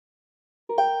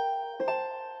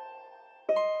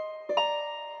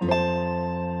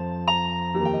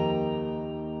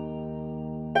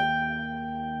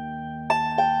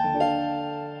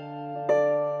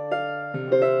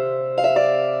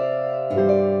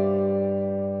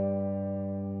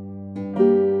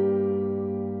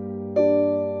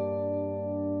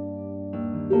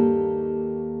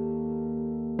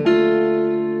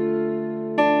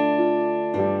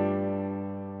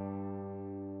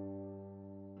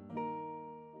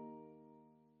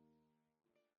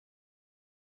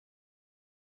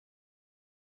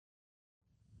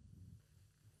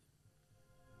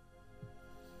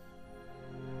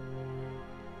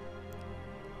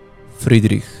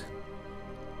Friedrich.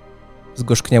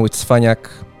 Zgorzkniały cwaniak,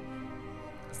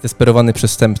 zdesperowany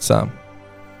przestępca,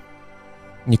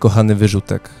 niekochany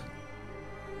wyrzutek.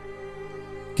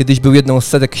 Kiedyś był jedną z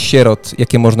setek sierot,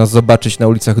 jakie można zobaczyć na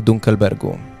ulicach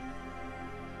Dunkelbergu.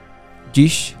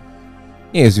 Dziś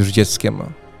nie jest już dzieckiem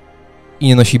i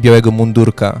nie nosi białego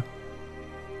mundurka,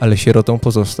 ale sierotą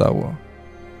pozostało.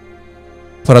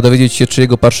 Pora dowiedzieć się, czy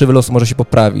jego parszywy los może się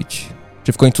poprawić,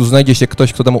 czy w końcu znajdzie się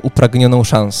ktoś, kto da mu upragnioną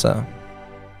szansę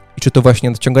i czy to właśnie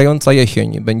nadciągająca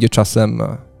jesień będzie czasem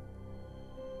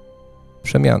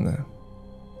przemiany.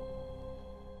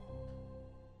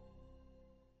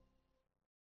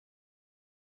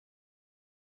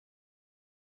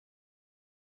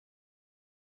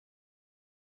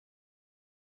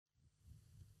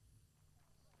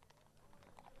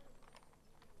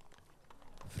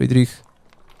 Friedrich.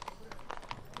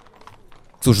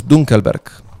 Cóż,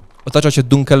 Dunkelberg. Otacza cię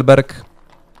Dunkelberg,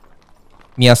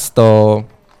 miasto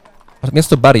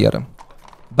barier.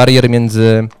 Barier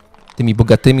między tymi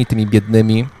bogatymi, tymi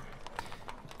biednymi.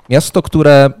 Miasto,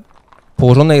 które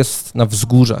położone jest na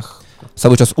wzgórzach,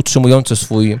 cały czas utrzymujące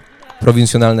swój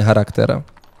prowincjonalny charakter.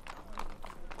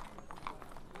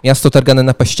 Miasto targane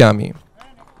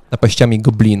napaściami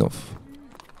goblinów.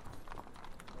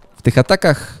 W tych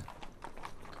atakach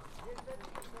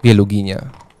wielu ginie.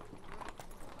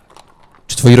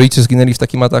 Czy twoi rodzice zginęli w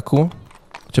takim ataku?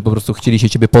 Czy po prostu chcieli się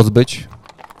ciebie pozbyć?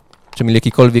 Czy mieli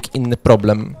jakikolwiek inny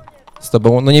problem z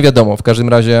tobą? No nie wiadomo. W każdym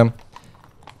razie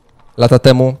lata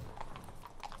temu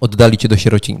oddali cię do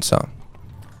sierocińca.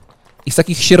 I z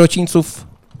takich sierocińców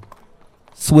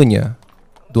słynie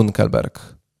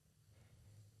Dunkelberg.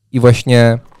 I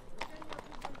właśnie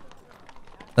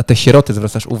na te sieroty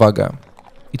zwracasz uwagę.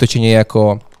 I to cię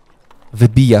niejako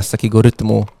wybija z takiego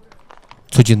rytmu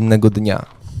codziennego dnia.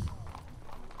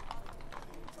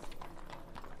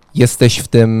 Jesteś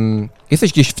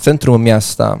gdzieś w centrum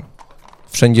miasta.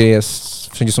 Wszędzie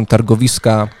są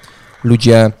targowiska.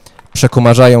 Ludzie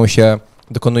przekomarzają się,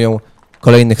 dokonują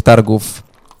kolejnych targów.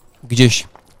 Gdzieś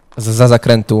za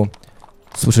zakrętu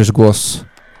słyszysz głos.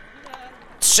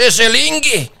 3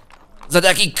 szylingi za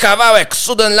taki kawałek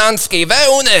sudenlandzkiej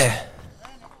wełny.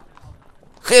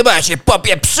 Chyba się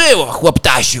popieprzyło,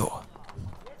 chłoptasiu.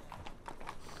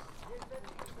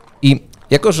 I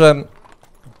jako, że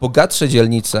bogatsze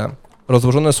dzielnice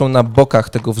rozłożone są na bokach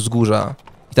tego wzgórza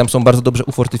i tam są bardzo dobrze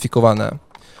ufortyfikowane,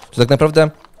 to tak naprawdę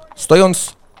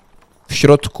stojąc w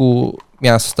środku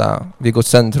miasta, w jego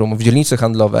centrum, w dzielnicy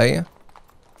handlowej,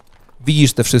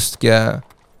 widzisz te wszystkie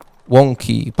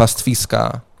łąki,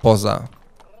 pastwiska poza.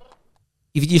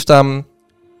 I widzisz tam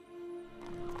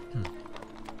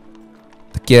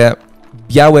takie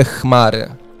białe chmary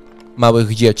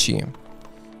małych dzieci.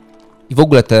 I w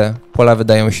ogóle te pola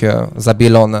wydają się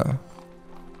zabielone.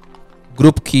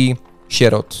 Grupki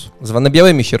sierot, zwane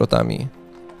białymi sierotami,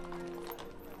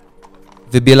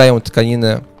 wybielają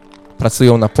tkaniny,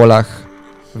 pracują na polach.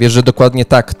 Wiesz, że dokładnie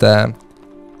tak te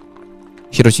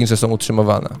sierocińce są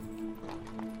utrzymywane.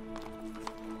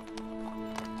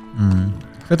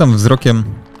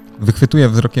 Wychwytuję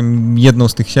wzrokiem jedną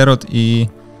z tych sierot i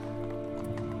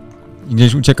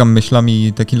gdzieś uciekam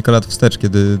myślami te kilka lat wstecz,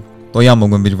 kiedy to ja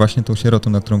mogłem być właśnie tą sierotą,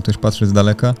 na którą ktoś patrzy z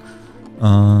daleka.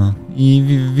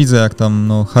 I widzę, jak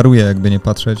tam haruje, jakby nie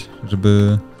patrzeć,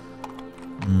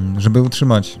 żeby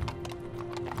utrzymać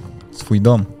swój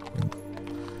dom.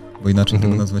 Bo inaczej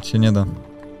tego nazwać się nie da.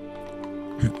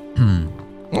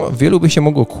 No, wielu by się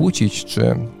mogło kłócić,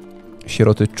 czy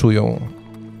sieroty czują,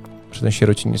 że ten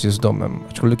sierociniec jest domem,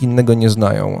 aczkolwiek innego nie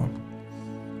znają.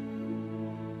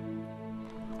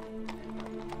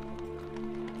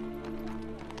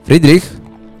 Friedrich?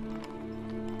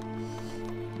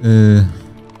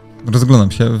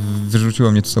 Rozglądam się,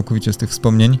 wyrzuciło mnie to całkowicie z tych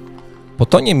wspomnień. Po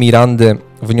tonie Mirandy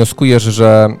wnioskujesz,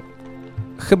 że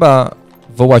chyba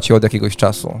woła cię od jakiegoś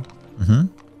czasu.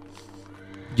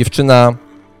 Dziewczyna,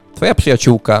 twoja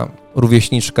przyjaciółka,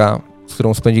 rówieśniczka, z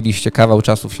którą spędziliście kawał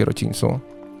czasu w sierocińcu,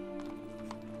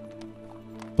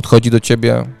 podchodzi do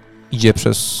ciebie, idzie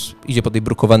po tej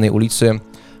brukowanej ulicy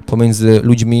pomiędzy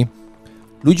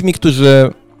ludźmi,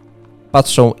 którzy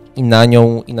patrzą i na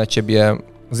nią, i na ciebie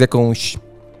z jakąś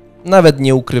nawet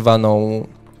nieukrywaną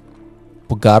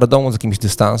pogardą, z jakimś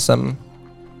dystansem.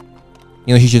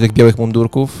 Nie nosicie tych białych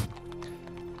mundurków,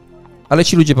 ale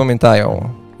ci ludzie pamiętają,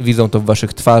 widzą to w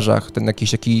waszych twarzach, ten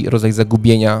jakiś taki rodzaj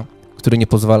zagubienia, który nie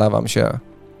pozwala wam się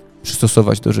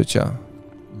przystosować do życia.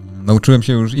 Nauczyłem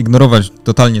się już ignorować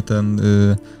totalnie ten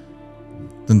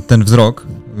wzrok.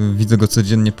 Widzę go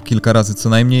codziennie po kilka razy co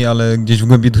najmniej, ale gdzieś w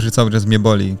głębi duszy cały czas mnie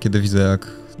boli, kiedy widzę, jak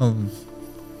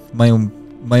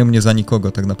mają mnie za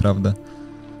nikogo tak naprawdę.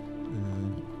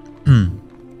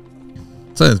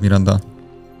 Co jest, Miranda?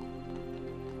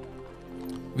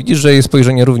 Widzisz, że jej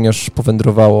spojrzenie również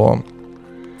powędrowało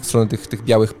w stronę tych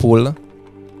białych pól.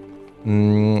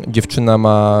 Dziewczyna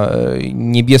ma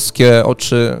niebieskie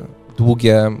oczy,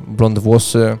 długie, blond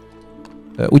włosy.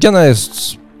 Udziana jest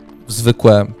w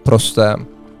zwykłe, proste,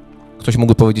 ktoś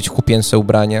mógłby powiedzieć chłopięce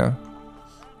ubranie.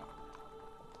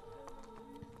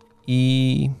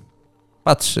 I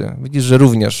patrzy. Widzisz, że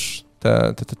również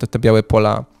te białe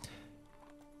pola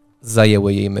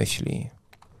zajęły jej myśli.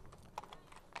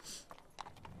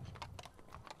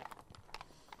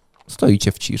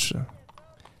 Stoicie w ciszy.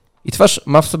 I twarz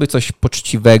ma w sobie coś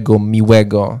poczciwego,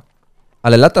 miłego,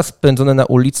 ale lata spędzone na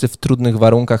ulicy w trudnych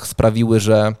warunkach sprawiły,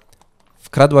 że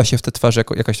wkradła się w tę twarz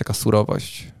jakaś taka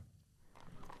surowość.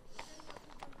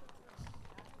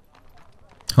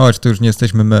 Chodź, to już nie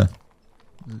jesteśmy my.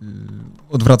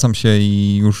 Odwracam się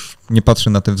i już nie patrzę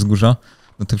na te wzgórza,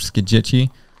 na te wszystkie dzieci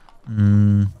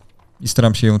i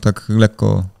staram się ją tak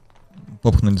lekko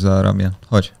popchnąć za ramię.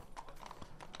 Chodź.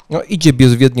 No, idzie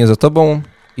bezwiednie za tobą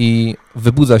i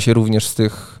wybudza się również z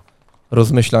tych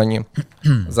rozmyślań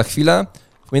za chwilę.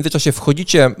 W międzyczasie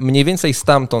wchodzicie mniej więcej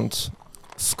stamtąd,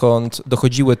 skąd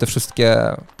dochodziły te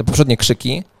poprzednie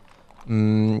krzyki.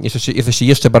 Jesteście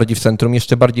jeszcze bardziej w centrum,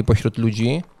 jeszcze bardziej pośród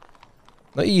ludzi.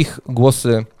 No i ich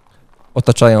głosy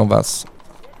otaczają was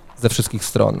ze wszystkich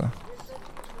stron.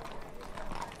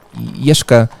 I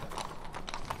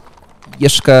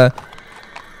Jeszkę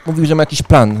mówił, że ma jakiś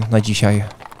plan na dzisiaj.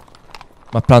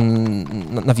 Ma plan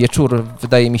na wieczór.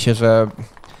 Wydaje mi się, że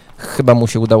chyba mu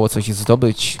się udało coś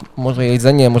zdobyć. Może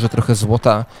jedzenie, może trochę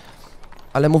złota.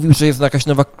 Ale mówił, że jest jakaś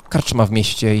nowa karczma w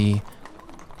mieście i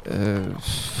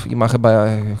ma chyba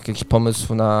jakiś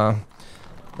pomysł na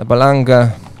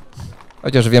balangę.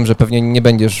 Chociaż wiem, że pewnie nie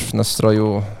będziesz w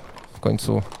nastroju w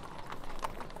końcu.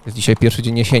 Jest dzisiaj pierwszy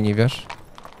dzień jesieni, wiesz?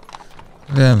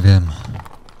 Wiem.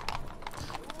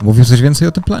 Mówił coś więcej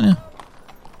o tym planie?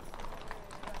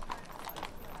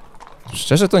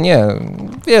 Szczerze to nie.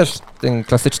 Wiesz, ten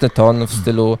klasyczny ton w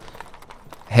stylu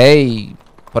hej,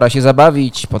 pora się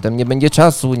zabawić, potem nie będzie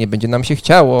czasu, nie będzie nam się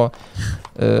chciało.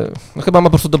 No chyba ma po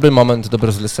prostu dobry moment,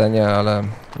 dobre zlecenie, ale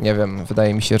nie wiem,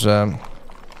 wydaje mi się, że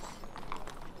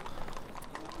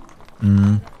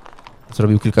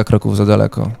zrobił kilka kroków za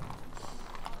daleko.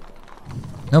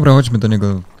 Dobra, chodźmy do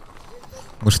niego.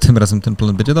 Może tym razem ten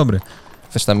plan będzie dobry.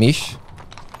 Chcesz tam iść?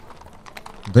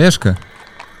 Do Jeszkę.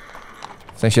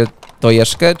 W sensie do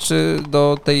Jeszkę, czy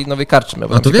do tej nowej karczmy?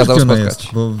 Bo A to wiesz, gdzie ona spotkać.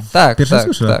 jest, bo Tak,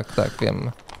 słyszę. tak,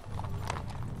 wiem.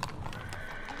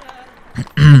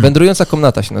 Wędrująca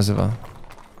komnata się nazywa.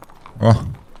 O,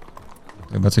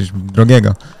 to chyba coś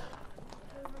drogiego.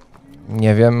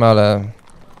 Nie wiem, ale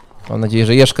mam nadzieję,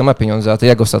 że Jeszka ma pieniądze, a ty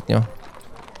jak ostatnio?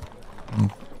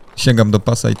 Sięgam do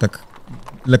pasa i tak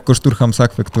lekko szturcham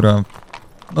sakwę, która...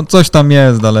 No coś tam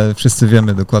jest, ale wszyscy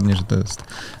wiemy dokładnie, że to jest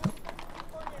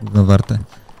no warte.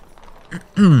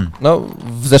 No,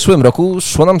 w zeszłym roku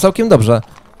szło nam całkiem dobrze.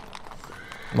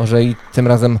 Może i tym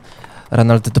razem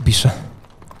Ranald dopisze.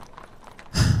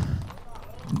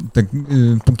 Tak,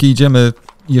 póki idziemy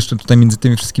jeszcze tutaj między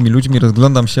tymi wszystkimi ludźmi,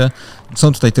 rozglądam się.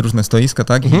 Są tutaj te różne stoiska,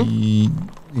 tak? I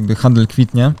jakby handel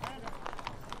kwitnie.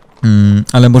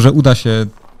 Ale może uda się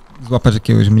złapać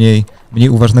jakiegoś mniej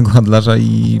uważnego handlarza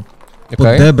i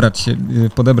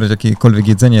podebrać jakiekolwiek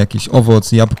jedzenie, jakiś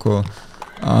owoc, jabłko,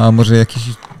 a może jakiś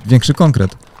większy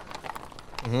konkret.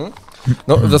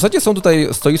 No, w zasadzie są tutaj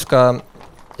stoiska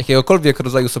jakiegokolwiek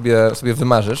rodzaju sobie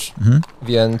wymarzysz,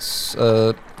 więc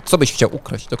co byś chciał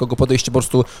ukraść? Do kogo podejść? Po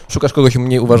prostu szukasz kogoś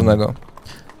mniej uważnego.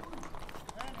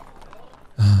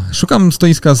 Szukam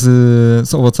stoiska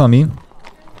z owocami.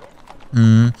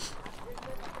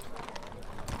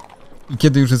 I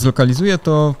kiedy już je zlokalizuję,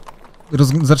 to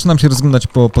zaczynam się rozglądać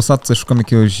po posadzce, szukam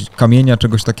jakiegoś kamienia,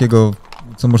 czegoś takiego,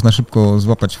 co można szybko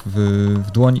złapać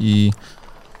w dłoń i...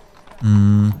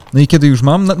 No i kiedy już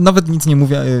mam, nawet nic nie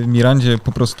mówię Mirandzie,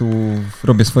 po prostu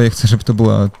robię swoje, chcę, żeby to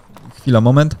była chwila,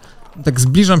 moment. Tak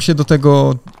zbliżam się do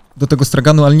tego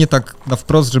straganu, ale nie tak na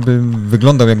wprost, żeby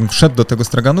wyglądał, jakbym wszedł do tego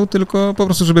straganu, tylko po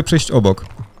prostu, żeby przejść obok.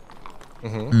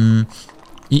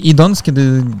 I idąc,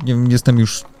 kiedy nie wiem, jestem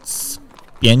już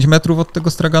 5 metrów od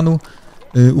tego straganu,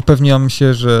 upewniam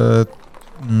się, że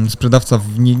sprzedawca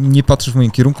nie patrzy w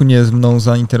moim kierunku, nie jest mną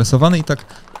zainteresowany i tak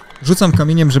rzucam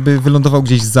kamieniem, żeby wylądował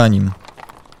gdzieś za nim.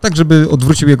 Tak, żeby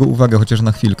odwrócił jego uwagę chociaż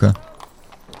na chwilkę.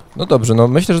 No dobrze, no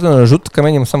myślę, że ten rzut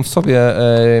kamieniem sam w sobie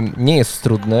nie jest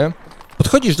trudny.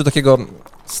 Podchodzisz do takiego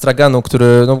straganu,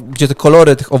 gdzie te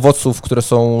kolory tych owoców, które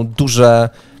są duże,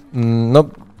 no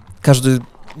każdy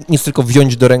nie chce tylko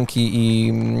wziąć do ręki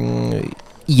i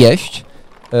jeść.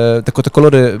 tylko te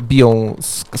kolory biją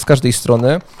z każdej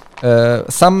strony.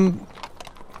 Sam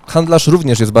handlarz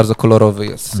również jest bardzo kolorowy,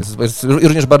 jest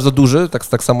również bardzo duży,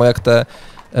 tak samo jak te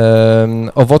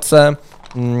owoce.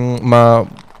 Ma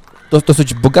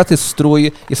dosyć bogaty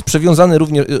strój, jest przewiązany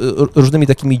również różnymi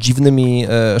takimi dziwnymi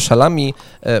szalami,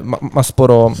 ma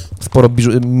sporo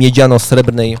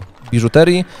miedziano-srebrnej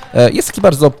biżuterii, jest taki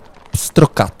bardzo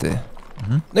strokaty.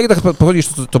 No i tak pochodzisz,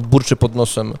 to burczy pod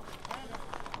nosem.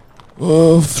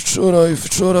 O,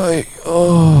 wczoraj,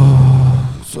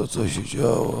 co się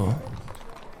działo?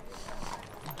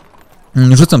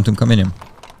 Rzucam tym kamieniem.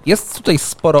 Jest tutaj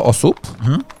sporo osób,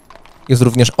 jest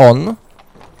również on,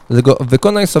 dlatego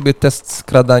wykonaj sobie test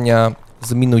skradania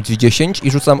z minus 10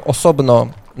 i rzucam osobno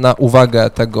na uwagę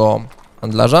tego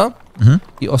handlarza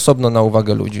i osobno na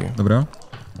uwagę ludzi. Dobra.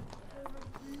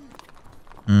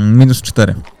 Minus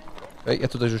 4. Okay, ja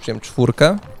tutaj rzuciłem 4.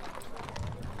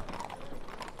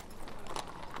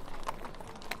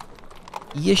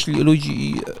 Jeśli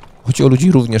chodzi o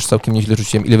ludzi, również całkiem nieźle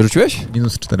rzuciłem. Ile wyrzuciłeś?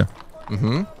 Minus 4.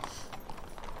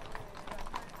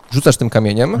 Rzucasz tym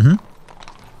kamieniem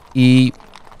i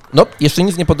no, jeszcze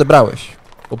nic nie podebrałeś.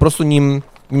 Po prostu nim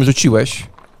rzuciłeś,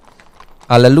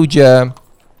 ale ludzie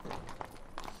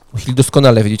musieli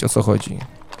doskonale wiedzieć, o co chodzi.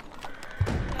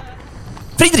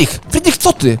 Friedrich,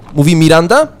 co ty? Mówi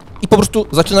Miranda i po prostu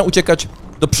zaczyna uciekać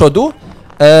do przodu,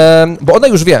 bo ona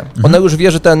już wie. Ona już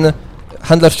wie, że ten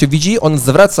handlarz cię widzi, on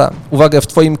zwraca uwagę w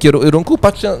twoim kierunku,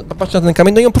 patrzy na ten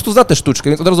kamień, no i on po prostu zna tę sztuczkę,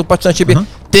 więc od razu patrzy na ciebie.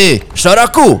 Ty,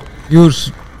 szaraku!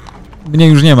 Mnie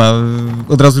już nie ma.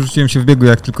 Od razu rzuciłem się w biegu,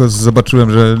 jak tylko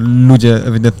zobaczyłem, że ludzie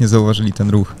ewidentnie zauważyli ten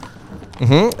ruch.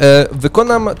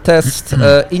 Wykonam test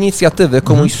inicjatywy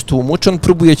komuś z tłumu, czy on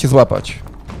próbuje cię złapać.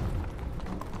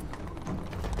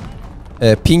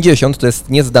 50 to jest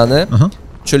niezdany,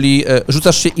 czyli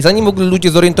rzucasz się i zanim w ogóle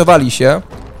ludzie zorientowali się,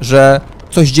 że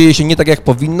coś dzieje się nie tak jak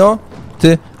powinno,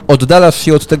 ty oddalasz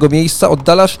się od tego miejsca,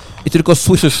 i tylko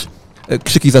słyszysz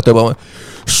krzyki za tobą.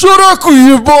 Szaraku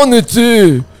jebany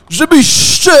ty! Żebyś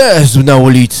szczezł na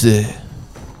ulicy!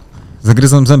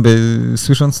 Zagryzam zęby,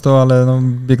 słysząc to, ale no,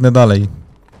 biegnę dalej.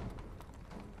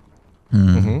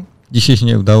 Dzisiaj się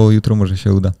nie udało, jutro może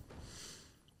się uda.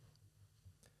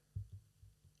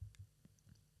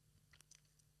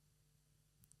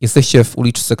 Jesteście w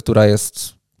uliczce, która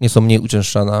jest nieco mniej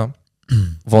uczęszczana,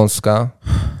 wąska.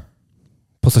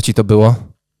 Po co ci to było?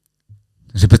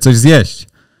 Żeby coś zjeść.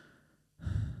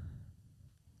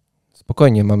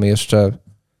 Spokojnie, mamy jeszcze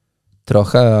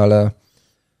trochę, ale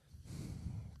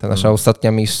ta nasza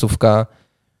ostatnia miejscówka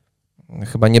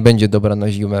chyba nie będzie dobra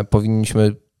na zimę.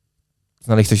 Powinniśmy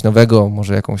znaleźć coś nowego,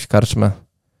 może jakąś karczmę.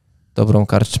 Dobrą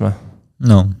karczmę.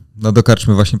 No do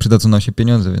karczmy właśnie przydadzą nam się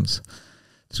pieniądze, więc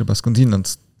trzeba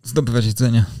skądinąd zdobywać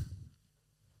jedzenie.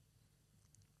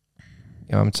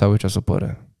 Ja mam cały czas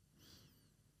opory.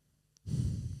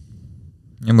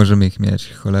 Nie możemy ich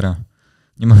mieć, cholera.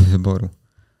 Nie mamy wyboru.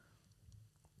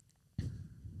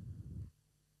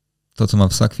 To, co mam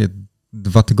w sakwie,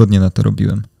 2 tygodnie na to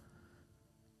robiłem.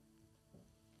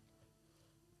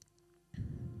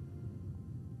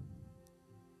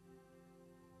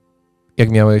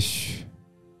 Jak miałeś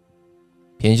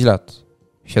 5 lat,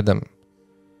 7,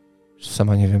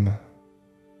 sama nie wiem.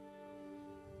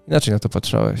 Inaczej na to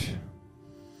patrzałeś.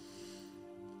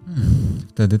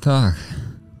 Wtedy tak,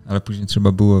 ale później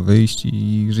trzeba było wyjść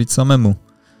i żyć samemu.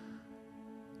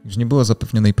 Już nie było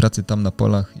zapewnionej pracy tam na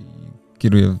polach i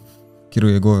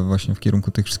kieruję głowę właśnie w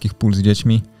kierunku tych wszystkich pól z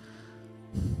dziećmi.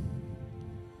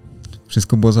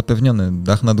 Wszystko było zapewnione.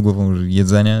 Dach nad głową,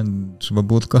 jedzenie. Trzeba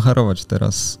było tylko harować.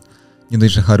 Teraz nie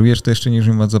dość, że harujesz, to jeszcze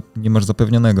nie masz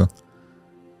zapewnionego.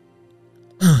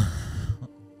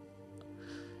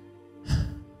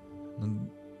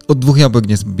 Od 2 jabłek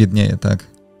nie zbiednieje, tak?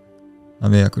 A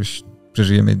my jakoś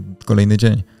przeżyjemy kolejny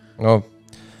dzień. No,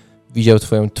 widział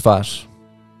twoją twarz.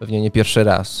 Pewnie nie pierwszy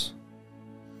raz.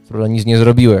 Prawda, nic nie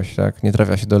zrobiłeś, tak? Nie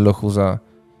trafia się do lochu za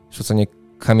rzucenie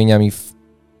kamieniami w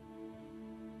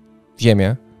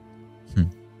ziemię.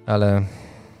 Ale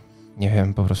nie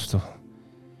wiem, po prostu.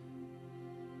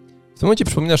 W tym momencie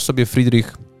przypominasz sobie,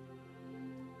 Friedrich,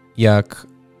 jak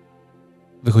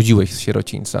wychodziłeś z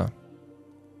sierocińca.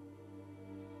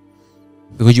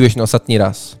 Wychodziłeś na ostatni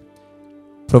raz.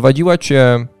 Prowadziła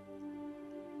cię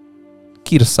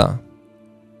Kirsa,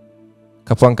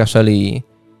 kapłanka Shelley,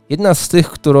 jedna z tych,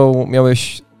 którą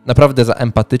miałeś naprawdę za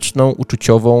empatyczną,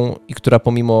 uczuciową i która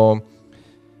pomimo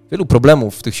wielu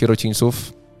problemów tych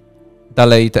sierocińców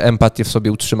dalej tę empatię w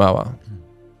sobie utrzymała.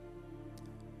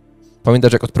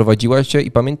 Pamiętasz, jak odprowadziła cię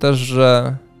i pamiętasz,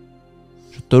 że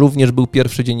to również był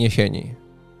pierwszy dzień jesieni.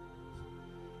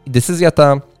 I decyzja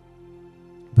ta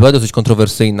była dosyć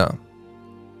kontrowersyjna.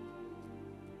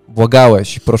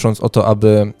 Błagałeś, prosząc o to,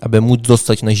 aby móc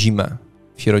zostać na zimę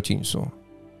w sierocińcu.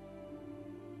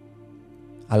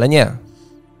 Ale nie.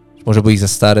 Być może byłeś za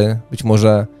stary, być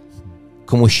może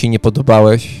komuś się nie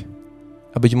podobałeś,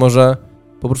 a być może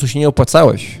po prostu się nie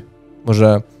opłacałeś.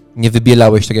 Może nie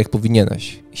wybielałeś tak, jak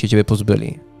powinieneś i się ciebie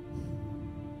pozbyli.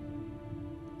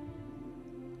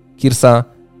 Kirsa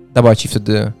dała ci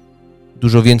wtedy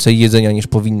dużo więcej jedzenia niż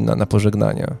powinna na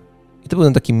pożegnanie. I to był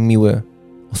ten taki miły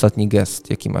ostatni gest,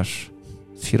 jaki masz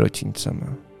z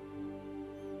sierocińcem.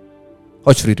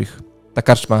 Chodź, Friedrich. Ta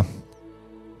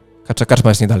karczma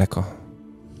jest niedaleko.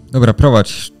 Dobra,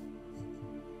 prowadź.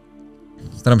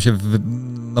 Staram się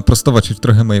naprostować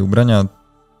trochę moje ubrania.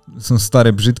 Są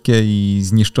stare, brzydkie i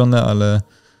zniszczone, ale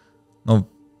no,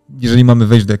 jeżeli mamy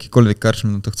wejść do jakiejkolwiek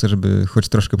karczmy, no to chcę, żeby choć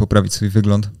troszkę poprawić swój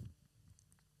wygląd.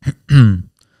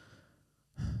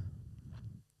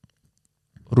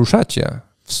 Ruszacie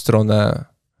w stronę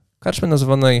karczmy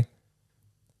nazywanej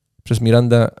przez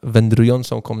Mirandę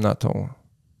wędrującą komnatą.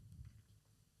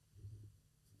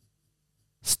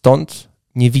 Stąd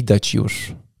nie widać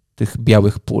już tych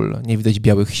białych pól, nie widać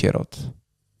białych sierot.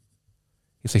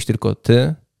 Jesteś tylko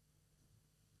ty,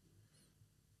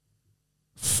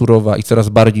 surowa i coraz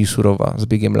bardziej surowa z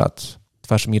biegiem lat.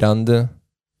 Twarz Mirandy,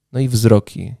 no i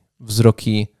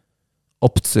wzroki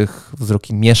obcych,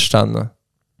 wzroki mieszczan,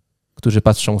 którzy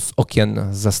patrzą z okien,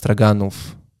 z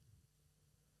straganów.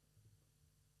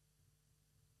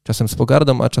 Czasem z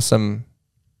pogardą, a czasem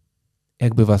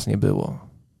jakby was nie było.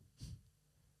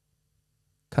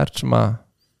 Karczma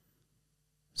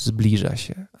zbliża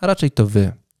się, a raczej to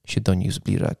wy się do nich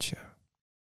zbliżacie.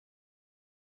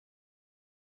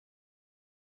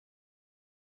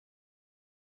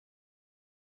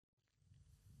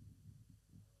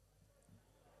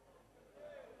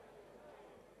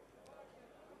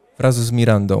 Wraz z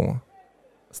Mirandą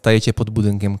stajecie pod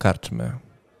budynkiem karczmy.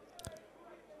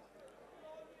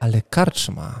 Ale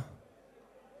karczma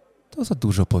to za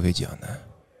dużo powiedziane.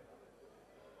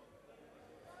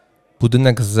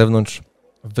 Budynek z zewnątrz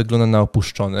wygląda na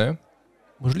opuszczony.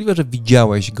 Możliwe, że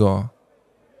widziałeś go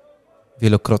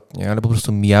wielokrotnie, ale po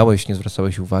prostu mijałeś, nie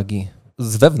zwracałeś uwagi.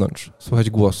 Z wewnątrz słychać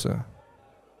głosy.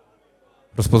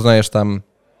 Rozpoznajesz tam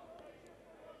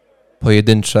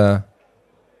pojedyncze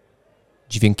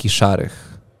dźwięki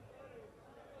szarych.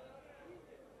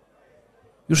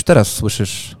 Już teraz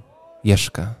słyszysz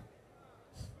Jeżka,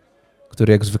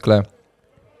 który jak zwykle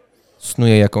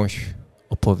snuje jakąś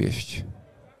opowieść.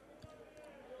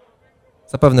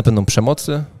 Zapewne będą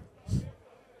przemocy,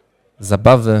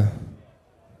 zabawy,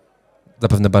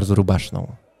 zapewne bardzo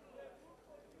rubaszną.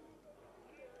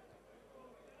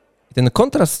 I ten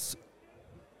kontrast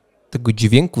tego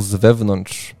dźwięku z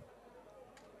wewnątrz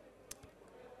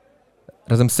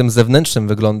razem z tym zewnętrznym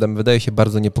wyglądem wydaje się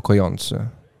bardzo niepokojący.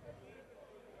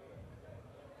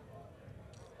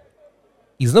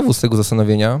 I znowu z tego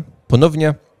zastanowienia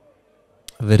ponownie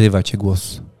wyrywa cię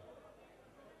głos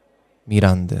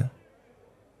Mirandy.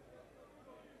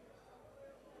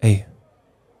 Ej,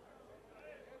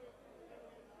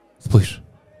 spójrz.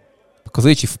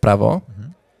 Pokazuję ci w prawo,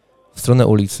 w stronę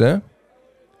ulicy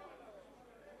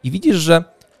i widzisz, że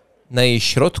na jej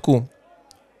środku,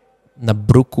 na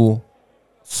bruku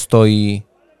stoi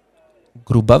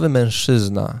grubawy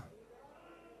mężczyzna,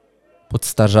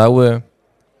 podstarzały,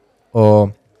 o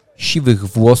siwych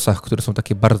włosach, które są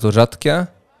takie bardzo rzadkie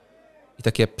i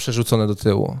takie przerzucone do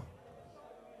tyłu.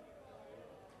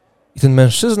 I ten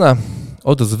mężczyzna,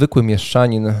 zwykły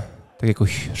mieszczanin, tak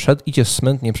jakoś szedł, idzie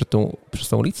smętnie przez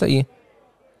tą ulicę i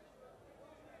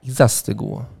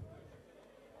zastygł.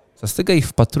 Zastyga i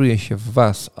wpatruje się w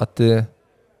was, a ty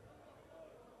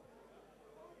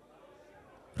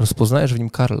rozpoznajesz w nim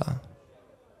Karla.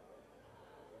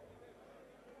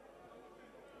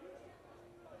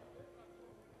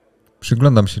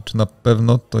 Przyglądam się, czy na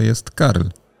pewno to jest Karl.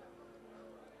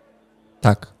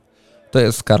 Tak, to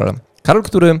jest Karl. Karl,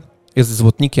 który jest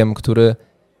złotnikiem, który,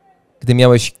 gdy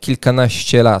miałeś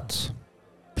kilkanaście lat,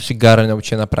 przygarnął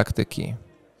cię na praktyki.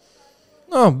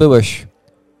 No, byłeś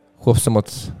chłopcem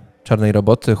od czarnej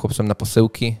roboty, chłopcem na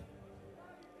posyłki.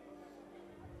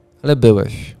 Ale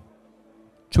byłeś.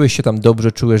 Czułeś się tam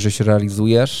dobrze, czułeś, że się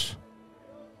realizujesz.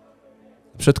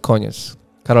 Przed koniec.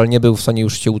 Karol nie był w stanie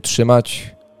już cię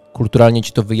utrzymać. Kulturalnie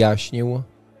ci to wyjaśnił.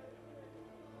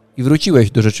 I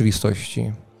wróciłeś do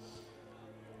rzeczywistości.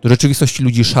 Do rzeczywistości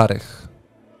ludzi szarych.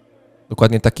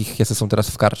 Dokładnie takich, jacy są teraz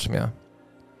w karczmie.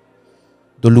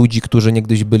 Do ludzi, którzy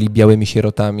niegdyś byli białymi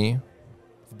sierotami,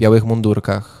 w białych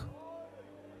mundurkach,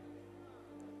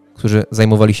 którzy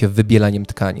zajmowali się wybielaniem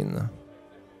tkanin.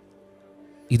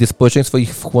 I gdy społeczeństwo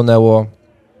ich wchłonęło,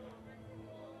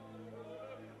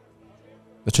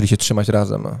 zaczęli się trzymać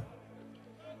razem.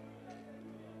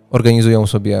 Organizują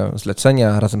sobie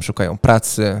zlecenia, razem szukają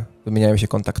pracy, wymieniają się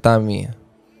kontaktami.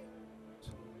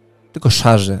 Tylko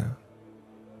szarzy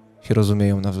się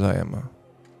rozumieją nawzajem.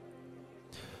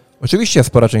 Oczywiście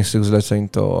spora część z tych zleceń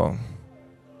to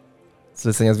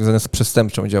zlecenia związane z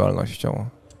przestępczą działalnością.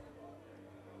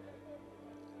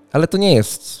 Ale to nie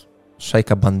jest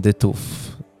szajka bandytów,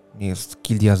 nie jest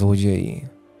gildia złodziei.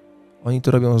 Oni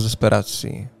to robią z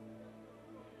desperacji.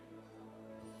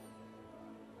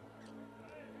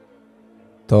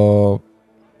 To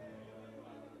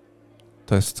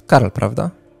jest Karl,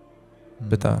 prawda?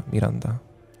 Pyta Miranda.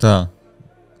 Tak.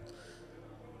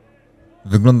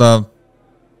 Wygląda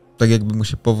tak, jakby mu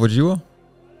się powodziło?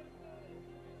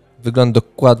 Wygląda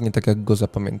dokładnie tak, jak go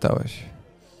zapamiętałeś.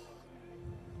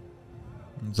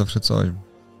 Zawsze coś.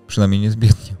 Przynajmniej nie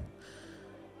zbiednie.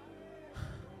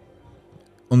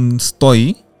 On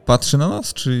stoi, patrzy na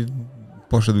nas, czy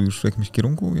poszedł już w jakimś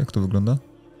kierunku? Jak to wygląda?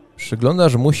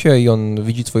 Przyglądasz mu się i on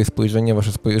widzi twoje spojrzenie,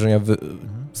 wasze spojrzenia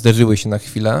zderzyły się na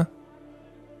chwilę.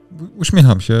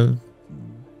 Uśmiecham się,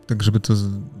 tak żeby to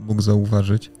mógł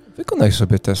zauważyć. Wykonaj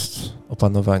sobie test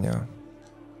opanowania.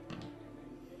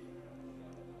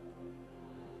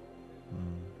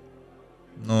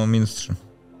 No, -3.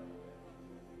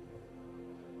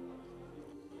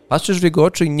 Patrzysz w jego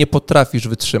oczy i nie potrafisz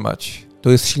wytrzymać. To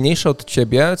jest silniejsze od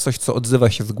ciebie, coś, co odzywa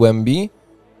się z głębi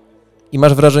i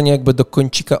masz wrażenie, jakby do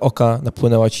kącika oka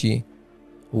napłynęła ci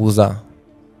łza.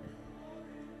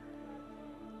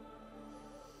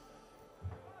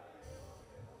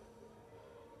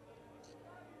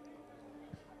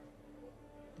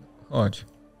 Chodź.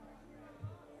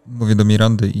 Mówię do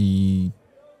Mirandy i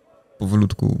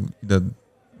powolutku idę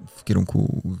w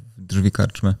kierunku drzwi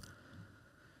karczmy.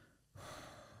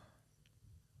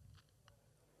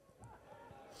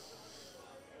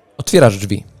 Otwierasz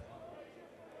drzwi.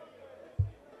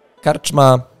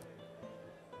 Karczma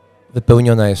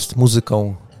wypełniona jest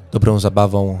muzyką, dobrą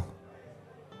zabawą.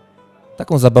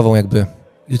 Taką zabawą, jakby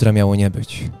jutra miało nie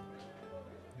być.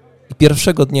 I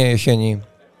pierwszego dnia jesieni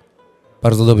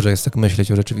bardzo dobrze jest tak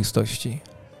myśleć o rzeczywistości,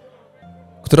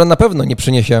 która na pewno nie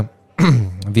przyniesie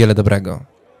wiele dobrego.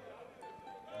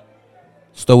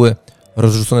 Stoły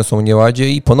rozrzucone są nieładzie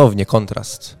i ponownie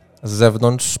kontrast. Z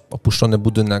zewnątrz opuszczony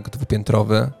budynek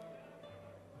dwupiętrowy.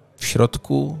 W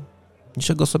środku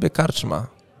niczego sobie karczma,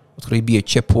 od której bije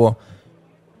ciepło.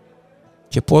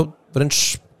 Ciepło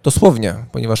wręcz dosłownie,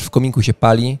 ponieważ w kominku się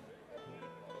pali.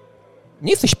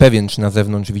 Nie jesteś pewien, czy na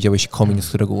zewnątrz widziałeś komin, z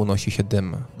którego unosi się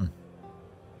dym.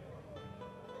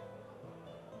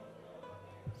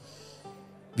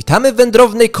 Witamy w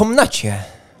wędrownej komnacie!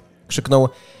 Krzyknął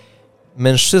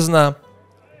mężczyzna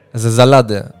ze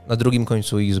zalady na drugim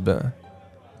końcu izby.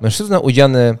 Mężczyzna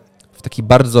udziany w taki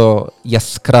bardzo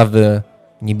jaskrawy,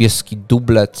 niebieski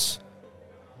dublet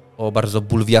o bardzo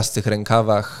bulwiastych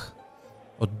rękawach,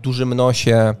 o dużym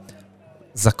nosie,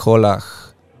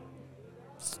 zakolach.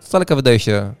 Z daleka wydaje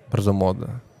się bardzo młody.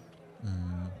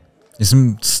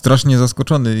 Jestem strasznie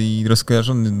zaskoczony i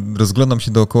rozkojarzony. Rozglądam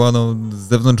się dookoła, no z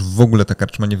zewnątrz w ogóle ta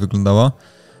karczma nie wyglądała,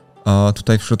 a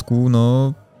tutaj w środku,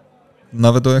 no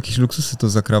nawet o jakieś luksusy to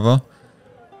zakrawa.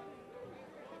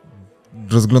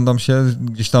 Rozglądam się,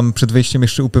 gdzieś tam przed wejściem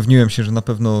jeszcze upewniłem się, że na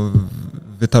pewno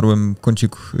wytarłem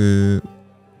kącik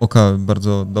oka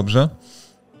bardzo dobrze.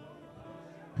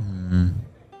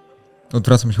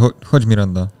 Odwracam się, chodź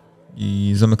Miranda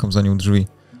i zamykam za nią drzwi.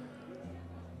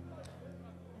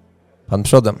 Pan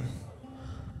przodem.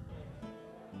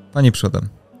 Pani przodem.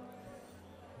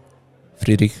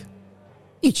 Friedrich,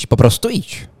 idź, po prostu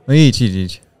idź. No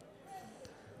idź.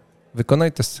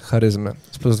 Wykonaj test charyzmy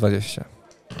z +20.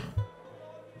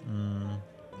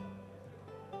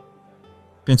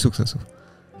 5 sukcesów.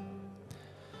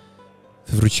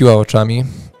 Wywróciła oczami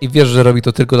i wiesz, że robi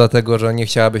to tylko dlatego, że nie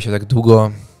chciałaby się tak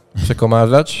długo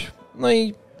przekomarzać. No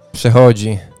i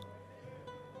przechodzi.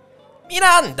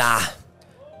 Miranda!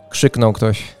 Krzyknął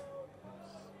ktoś.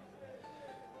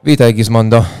 Witaj,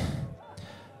 Gizmondo.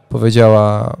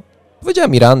 Powiedziała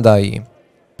Miranda i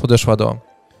podeszła do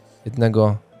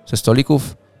jednego ze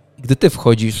stolików. I gdy ty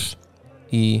wchodzisz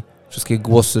i wszystkie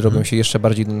głosy robią się jeszcze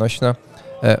bardziej donośne,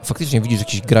 faktycznie widzisz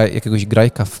jakiegoś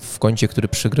grajka w kącie, który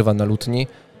przygrywa na lutni.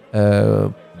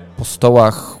 Po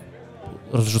stołach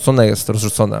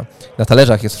rozrzucone. Na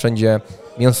talerzach jest wszędzie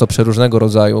mięso przeróżnego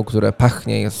rodzaju, które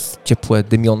pachnie, jest ciepłe,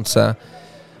 dymiące.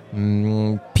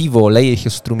 Piwo leje się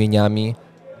strumieniami.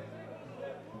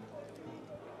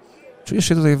 Czujesz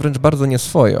się tutaj wręcz bardzo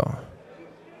nieswojo.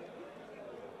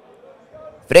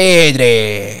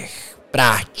 Friedrich,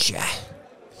 bracie.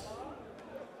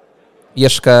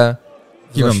 Jeszkę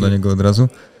Kiwam do niego od razu.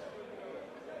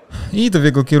 I to w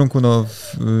jego kierunku,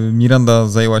 Miranda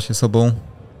zajęła się sobą,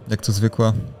 jak to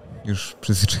zwykła. Już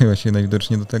przyzwyczaiła się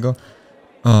najwidoczniej do tego.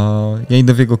 A ja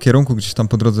idę w jego kierunku, gdzieś tam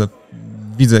po drodze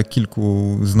widzę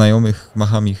kilku znajomych,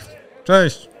 macham ich.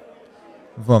 Cześć!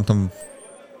 Wołam tam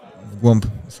w głąb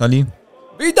sali.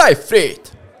 Witaj,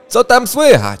 Fred! Co tam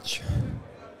słychać?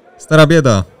 Stara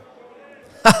bieda.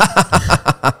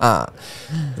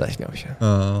 Zaśmiał się.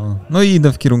 No i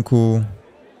idę w kierunku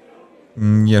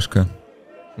Jeżkę.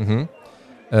 Mhm.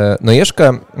 No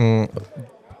Jeżka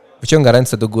wyciąga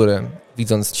ręce do góry,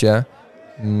 widząc cię.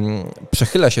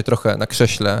 Przechyla się trochę na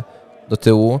krześle do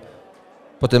tyłu,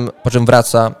 po czym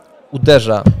wraca,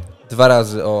 uderza 2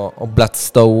 razy o blat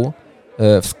stołu,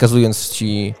 wskazując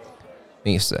ci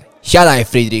miejsce. Siadaj,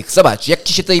 Friedrich, zobacz, jak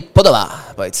ci się tutaj podoba,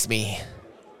 powiedz mi.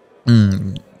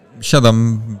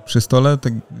 Siadam przy stole,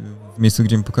 tak w miejscu,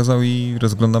 gdzie mi pokazał i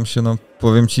rozglądam się,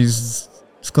 powiem ci,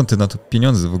 skąd ty na to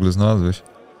pieniądze w ogóle znalazłeś?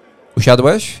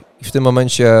 Usiadłeś i w tym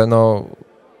momencie,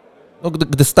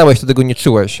 gdy stałeś, to tego nie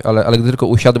czułeś, ale gdy tylko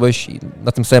usiadłeś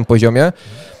na tym samym poziomie,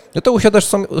 no to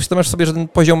uświadamiasz sobie, że ten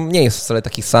poziom nie jest wcale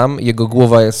taki sam. Jego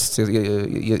głowa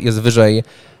jest wyżej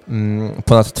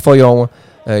ponad twoją,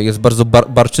 jest bardzo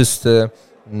barczysty,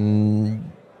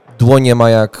 dłonie ma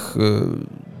jak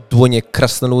dłonie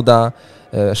krasnoluda,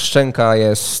 szczęka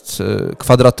jest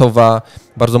kwadratowa,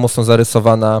 bardzo mocno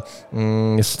zarysowana,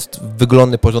 jest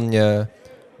wyglądny porządnie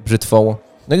brzytwą.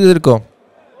 No i gdy tylko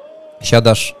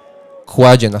siadasz,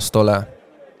 kładzie na stole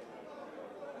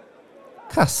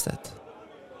kastet.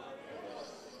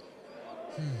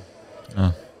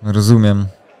 Rozumiem.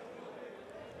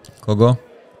 Kogo?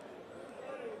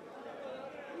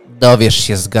 Dowiesz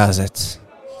się z gazet.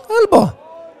 Albo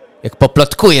jak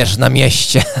poplotkujesz na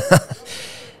mieście.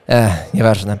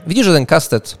 Nieważne. Widzisz, że ten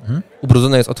kastet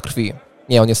ubrudzony jest od krwi.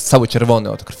 Nie, on jest cały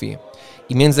czerwony od krwi.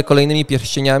 I między kolejnymi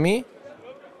pierścieniami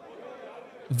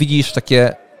widzisz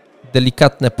takie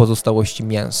delikatne pozostałości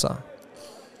mięsa.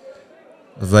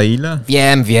 Za ile?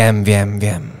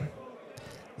 Wiem.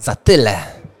 Za tyle.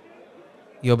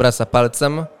 I obraca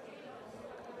palcem,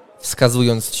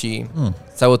 wskazując ci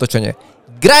całe otoczenie.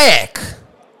 Grajek!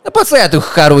 No po co ja tu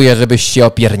charuję, żebyś się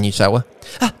opierniczał?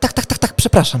 Tak,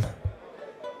 przepraszam.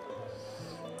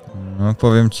 No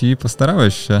powiem ci,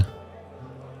 postarałeś się.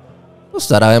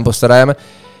 Postarałem.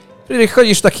 Fredericha,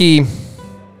 chodzisz taki...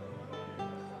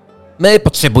 My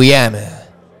potrzebujemy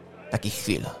takich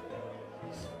chwil.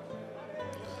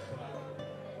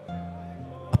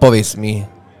 A powiedz mi...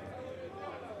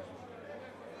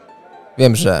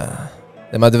 Wiem, że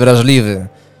temat wrażliwy.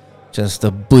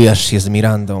 Często bujasz się z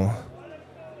Mirandą.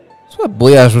 Słowa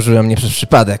bujasz użyłem nie przez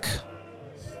przypadek.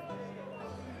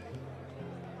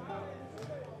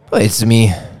 Powiedz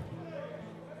mi...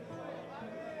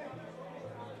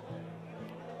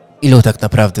 Ilu tak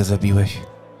naprawdę zabiłeś?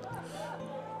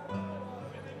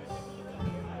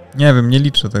 Nie wiem, nie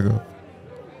liczę tego.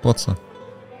 Po co?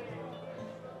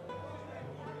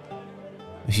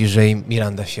 Myślisz, że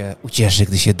Miranda się ucieszy,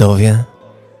 gdy się dowie?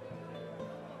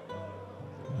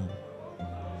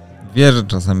 Wie, że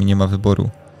czasami nie ma wyboru.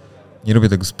 Nie robię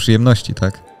tego z przyjemności,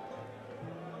 tak?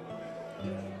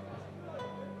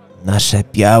 Nasze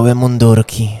białe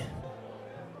mundurki.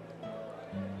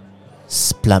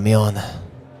 Splamione.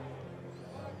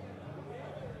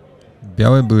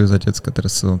 Białe były za dziecka,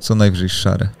 teraz są co najwyżej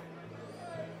szare.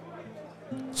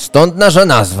 Stąd nasza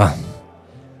nazwa.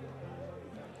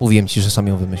 Mówiłem ci, że sam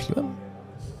ją wymyśliłem?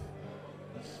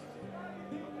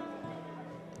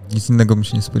 Nic innego bym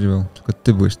się nie spodziewał. Tylko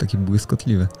ty byłeś taki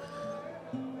błyskotliwy.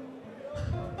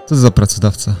 Co za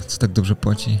pracodawca, co tak dobrze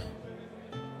płaci?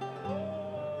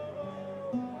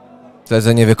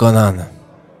 Zlecenie wykonane.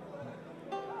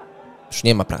 Już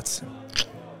nie ma pracy.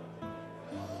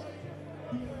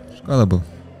 Szkoda, bo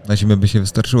na zimę by się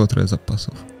wystarczyło trochę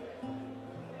zapasów.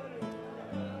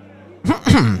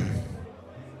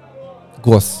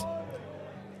 Głos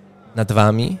nad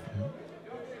wami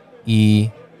i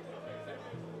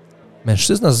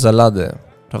mężczyzna z zalady,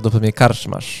 prawdopodobnie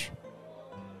karczmarz,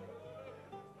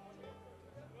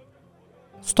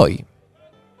 stoi.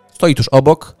 Stoi tuż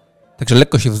obok, także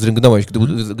lekko się wzdrygnąłeś,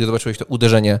 gdy zobaczyłeś to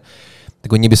uderzenie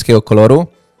tego niebieskiego koloru.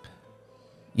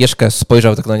 Jeżkę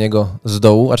spojrzał tak na niego z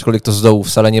dołu, aczkolwiek to z dołu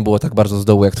wcale nie było tak bardzo z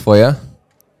dołu jak twoje.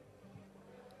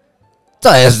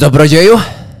 To jest, dobrodzieju?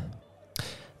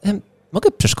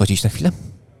 Mogę przeszkodzić na chwilę?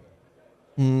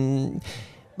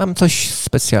 Mam coś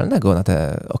specjalnego na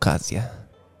tę okazję.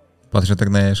 Patrzę tak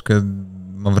na Jeżkę,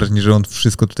 mam wrażenie, że on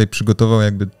wszystko tutaj przygotował,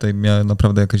 jakby tutaj miała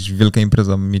naprawdę jakaś wielka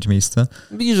impreza mieć miejsce.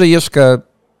 Widzisz, że Jeżkę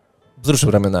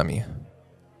wzruszył ramionami.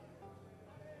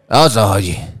 A o co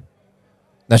chodzi?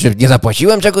 Znaczy, nie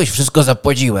zapłaciłem czegoś? Wszystko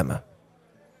zapłaciłem.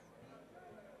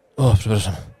 O,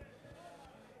 przepraszam.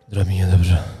 Robi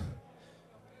niedobrze.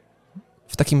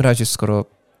 W takim razie, skoro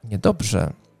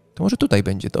niedobrze, to może tutaj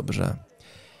będzie dobrze.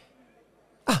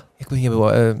 A, jakby nie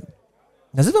było.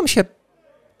 Nazywam się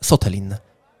Sotelin.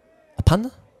 A pan?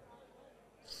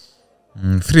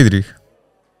 Friedrich.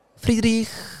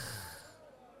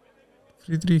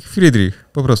 Friedrich.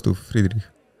 Po prostu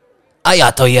Friedrich. A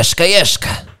ja to Jeszkę.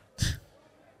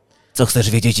 Co chcesz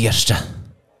wiedzieć jeszcze?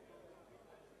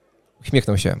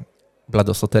 Uśmiechnął się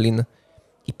blado Sotelin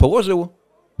i położył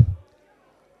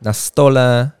na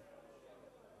stole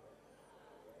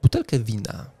butelkę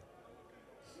wina,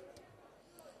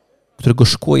 którego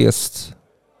szkło jest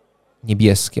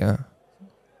niebieskie,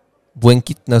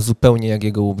 błękitne zupełnie jak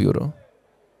jego ubiór.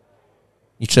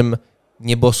 Niczym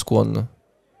nieboskłon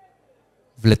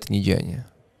w letni dzień.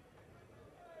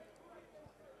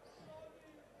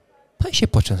 Pan się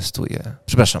poczęstuje.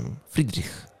 Przepraszam,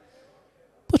 Friedrich.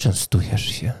 Poczęstujesz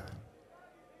się.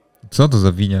 Co to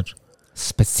za winiacz?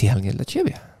 Specjalnie dla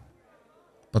ciebie.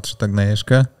 Patrzę tak na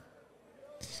Jeszkę.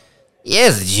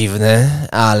 Jest dziwny,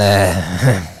 ale...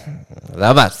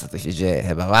 Zobacz, co tu się dzieje.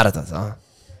 Chyba warto, co?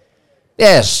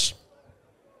 Wiesz...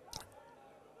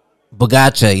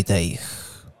 Bogacze i te ich...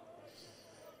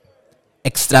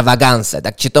 ekstrawaganse,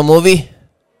 tak ci to mówi?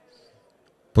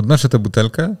 Podnoszę tę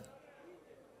butelkę,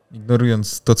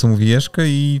 ignorując to, co mówi Jeszkę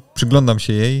i przyglądam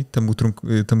się jej,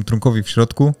 temu trunkowi w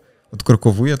środku.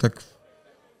 Odkorkowuję, tak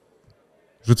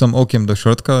rzucam okiem do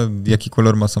środka, jaki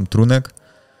kolor ma sam trunek.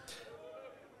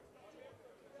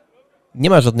 Nie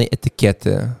ma żadnej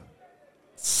etykiety.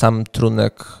 Sam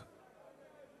trunek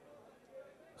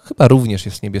chyba również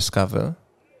jest niebieskawy.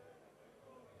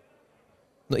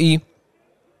 No i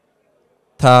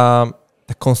ta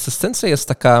konsystencja jest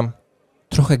taka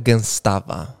trochę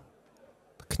gęstawa.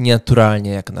 Tak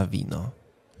nienaturalnie jak na wino.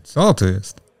 Co to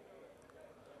jest?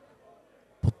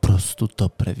 Po prostu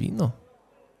dobre wino.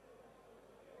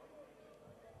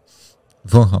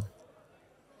 Wącham.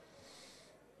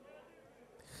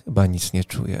 Chyba nic nie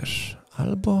czujesz.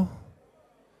 Albo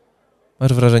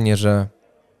masz wrażenie, że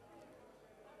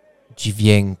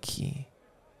dźwięki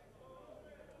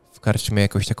w karczmie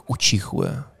jakoś tak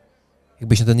ucichły.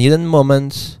 Jakbyś na ten jeden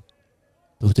moment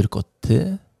był tylko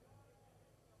ty,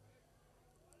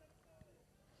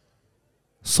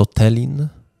 Sotelin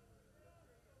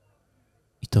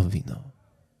i to wino.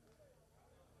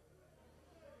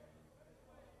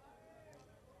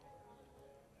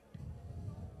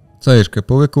 Co Jeszkę,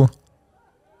 po łyku?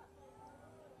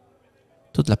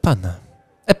 To dla pana.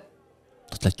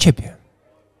 To dla ciebie,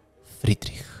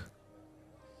 Friedrich.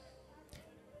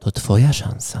 To twoja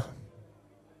szansa.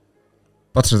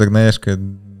 Patrzę tak na Jeszkę.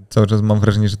 Cały czas mam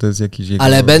wrażenie, że to jest jakiś...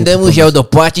 Ale będę musiał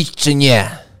dopłacić, czy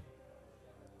nie?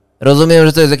 Rozumiem,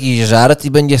 że to jest jakiś żart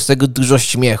i będzie z tego dużo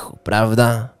śmiechu,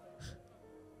 prawda?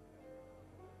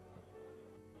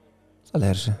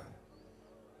 Zależy.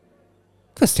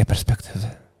 Kwestia perspektywy.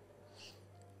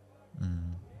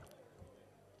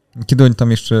 Kiedy oni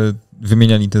tam jeszcze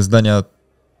wymieniali te zdania,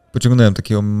 pociągnąłem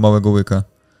takiego małego łyka.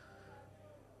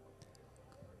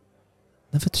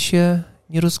 Nawet się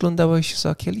nie rozglądałeś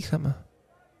za kielichem.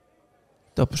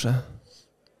 Dobrze.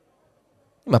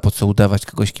 Nie ma po co udawać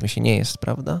kogoś, kim się nie jest,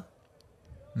 prawda?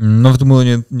 Nawet mu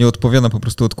nie odpowiadam, po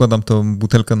prostu odkładam tą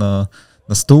butelkę na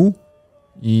stół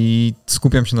i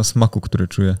skupiam się na smaku, który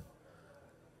czuję.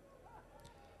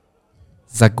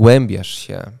 Zagłębiasz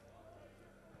się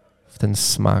w ten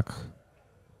smak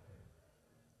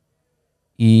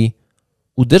i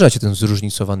uderza cię ten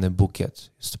zróżnicowany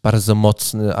bukiet. Jest bardzo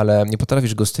mocny, ale nie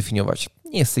potrafisz go zdefiniować.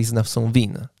 Nie jesteś znawcą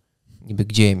win. Niby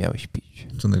gdzie je miałeś pić?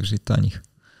 Co najwyżej tanich.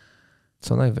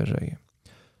 Co najwyżej.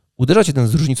 Uderza cię ten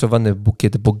zróżnicowany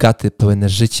bukiet, bogaty, pełen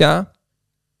życia,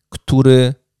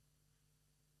 który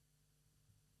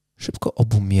szybko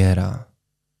obumiera.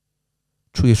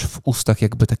 Czujesz w ustach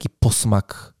jakby taki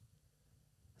posmak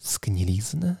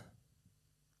zgnilizny.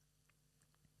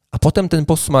 A potem ten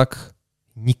posmak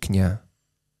niknie.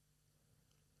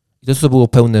 I to, co było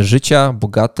pełne życia,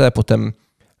 bogate, potem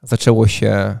zaczęło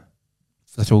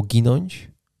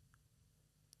ginąć,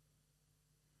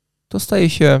 to staje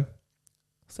się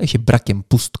brakiem,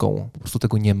 pustką. Po prostu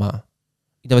tego nie ma.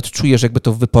 I nawet czujesz, jakby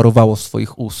to wyparowało z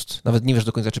twoich ust. Nawet nie wiesz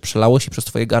do końca, czy przelało się przez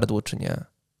twoje gardło, czy nie.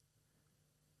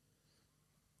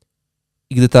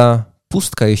 I gdy ta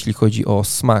pustka, jeśli chodzi o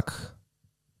smak,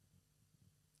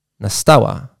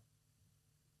 nastała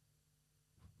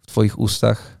w twoich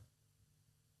ustach,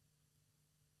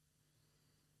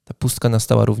 ta pustka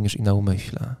nastała również i na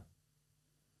umyśle.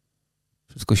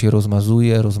 Wszystko się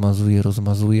rozmazuje.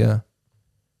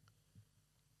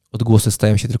 Odgłosy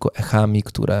stają się tylko echami,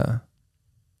 które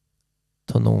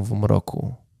toną w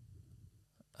mroku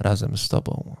razem z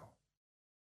tobą.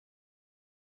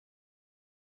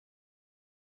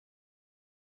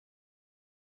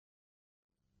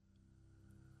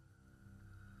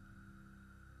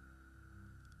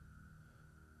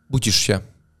 Budzisz się.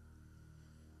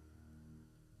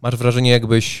 Masz wrażenie,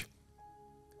 jakbyś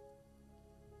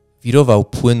wirował,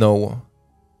 płynął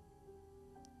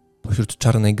pośród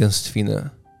czarnej gęstwiny.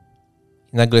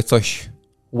 I nagle coś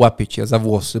łapie cię za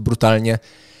włosy brutalnie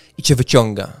i cię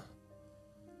wyciąga.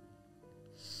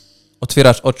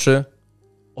 Otwierasz oczy,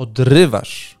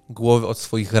 odrywasz głowę od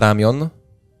swoich ramion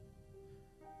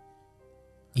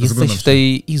i jesteś w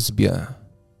tej izbie.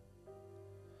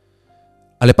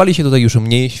 Ale pali się tutaj już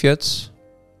mniej świec.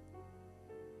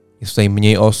 Jest tutaj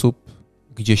mniej osób.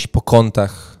 Gdzieś po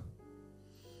kątach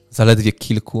zaledwie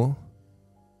kilku.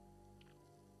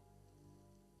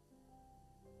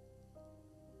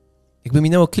 Jakby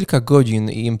minęło kilka godzin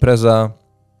i impreza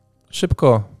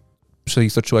szybko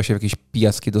przeistoczyła się w jakieś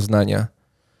pijackie doznania.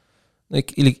 No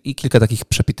i kilka takich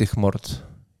przepitych mord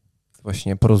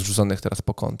właśnie porozrzuconych teraz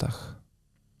po kątach.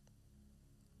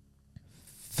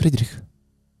 Friedrich.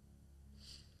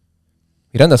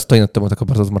 Miranda stoi nad tobą taka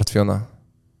bardzo zmartwiona.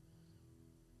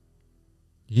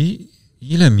 I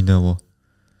ile minęło?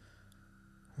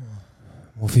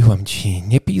 Mówiłam ci,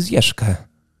 nie pij z Jeżkę.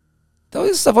 To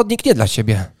jest zawodnik nie dla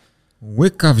ciebie.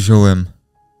 Łyka wziąłem.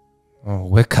 O,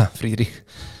 łyka, Friedrich.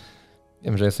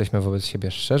 Wiem, że jesteśmy wobec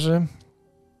siebie szczerzy,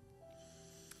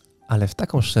 ale w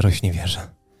taką szczerość nie wierzę.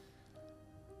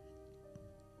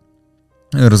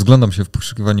 Rozglądam się w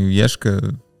poszukiwaniu Jeżkę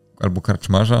albo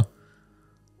karczmarza.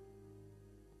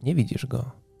 Nie widzisz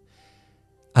go.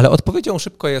 Ale odpowiedzią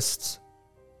szybko jest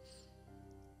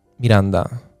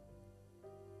Miranda.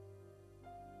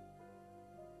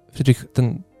 Friedrich,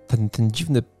 ten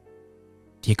dziwny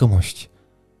jegomość.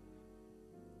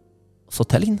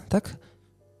 Sotelin, tak?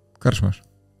 Karczmarz.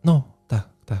 No, tak.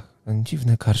 Ten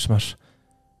dziwny karczmarz.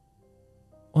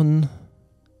 On...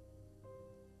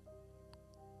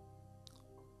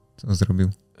 Co zrobił?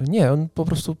 Nie, on po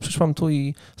prostu przyszłam tu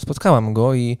i spotkałam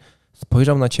go i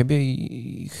spojrzał na ciebie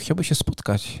i chciałby się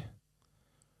spotkać.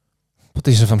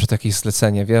 Podejrzewam, że to jakieś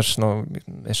zlecenie, wiesz, no,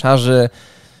 myszarzy,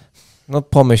 no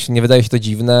pomyśl, nie wydaje się to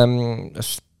dziwne,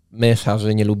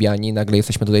 myszarzy nielubiani, nagle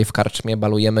jesteśmy tutaj w karczmie,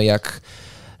 balujemy jak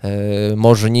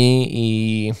możni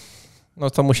i no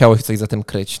to musiało się coś za tym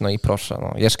kryć, no i proszę,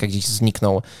 no, Jeżkę gdzieś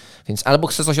zniknął, więc albo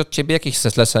chce coś od ciebie, jakieś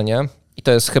zlecenie i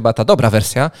to jest chyba ta dobra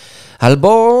wersja,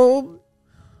 albo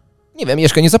nie wiem,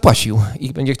 Jeżkę nie zapłacił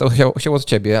i będzie to chciał od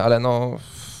ciebie, ale no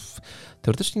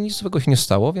teoretycznie nic złego się nie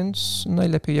stało, więc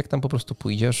najlepiej jak tam po prostu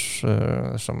pójdziesz,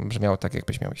 zresztą brzmiało tak,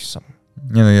 jakbyś miał iść sam.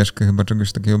 Nie no, Jeżkę chyba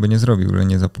czegoś takiego by nie zrobił, że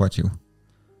nie zapłacił.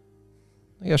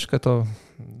 Jeżkę to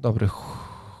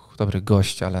dobry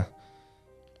gość, ale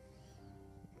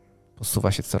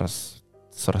posuwa się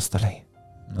coraz dalej.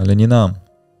 Ale nie nam.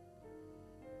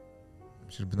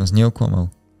 Przecież by nas nie okłamał.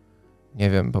 Nie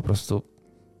wiem, po prostu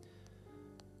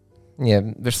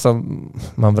nie, wiesz co,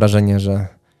 mam wrażenie, że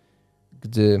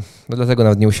no dlatego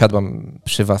nawet nie usiadłam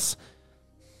przy was,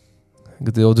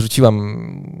 gdy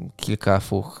odrzuciłam kilka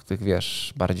fuch tych,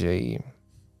 wiesz, bardziej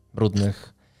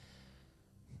brudnych,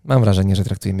 mam wrażenie, że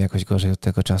traktuje mnie jakoś gorzej od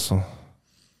tego czasu.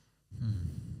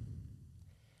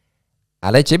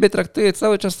 Ale ciebie traktuje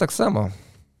cały czas tak samo.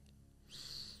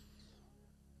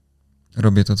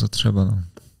 Robię to, co trzeba, no.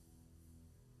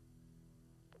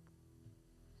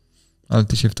 Ale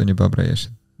ty się w to nie babraj,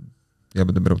 ja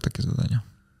będę brał takie zadania.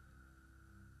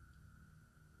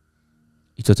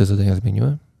 I co te zadania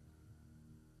zmieniły?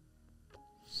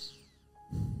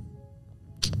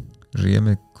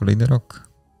 Żyjemy kolejny rok.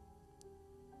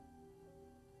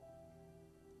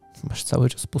 Masz cały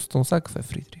czas pustą zakwę,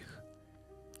 Friedrich.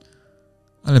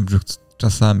 Ale brzuch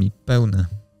czasami pełny.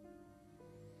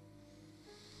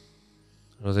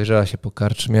 Rozejrzała się po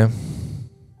karczmie.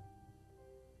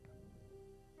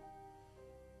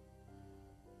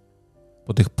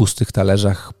 Po tych pustych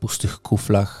talerzach, pustych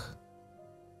kuflach.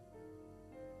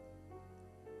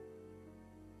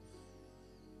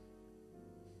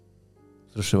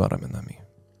 Wzruszyła ramionami.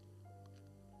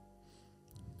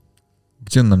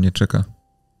 Gdzie on na mnie czeka?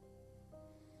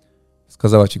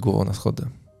 Wskazała ci głową na schody.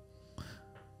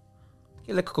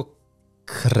 Takie lekko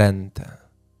kręte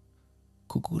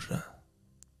ku górze.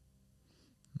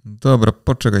 Dobra,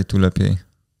 poczekaj tu lepiej.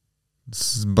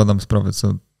 Zbadam sprawę,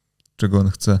 czego on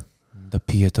chce.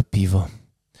 Dopiję to piwo.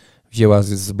 Wzięła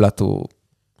z blatu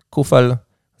kufel,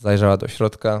 zajrzała do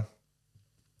środka.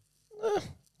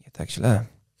 Nie tak źle.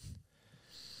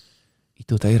 I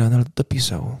tutaj Ranald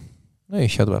dopisał. No i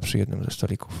siadła przy jednym ze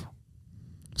stolików.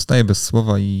 Wstaję bez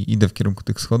słowa i idę w kierunku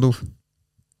tych schodów.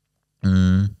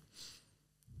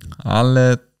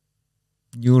 Ale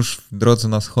już w drodze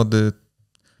na schody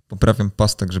poprawiam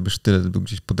pastek, żeby sztylet był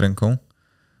gdzieś pod ręką.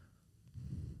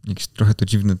 Jakiś trochę to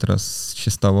dziwne teraz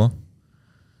się stało.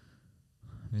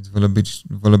 Więc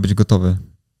wolę być gotowy.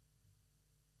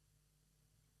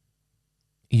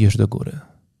 Idziesz do góry.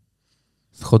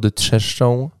 Schody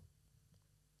trzeszczą.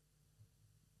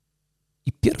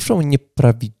 I pierwszą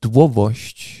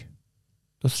nieprawidłowość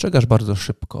dostrzegasz bardzo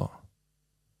szybko.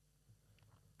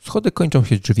 Schody kończą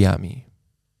się drzwiami.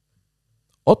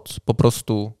 Po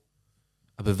prostu,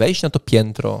 aby wejść na to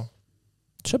piętro,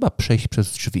 trzeba przejść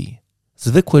przez drzwi.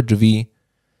 Zwykłe drzwi,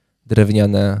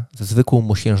 drewniane, ze zwykłą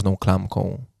mosiężną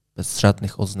klamką, bez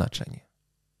żadnych oznaczeń.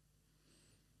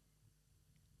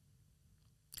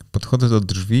 Podchodzę do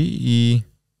drzwi i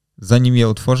zanim je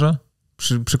otworzę,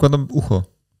 przykładam ucho.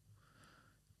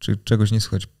 Czy czegoś nie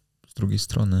słychać z drugiej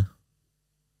strony?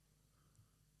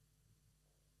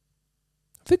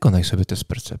 Wykonaj sobie test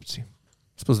percepcji.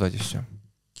 Z +20.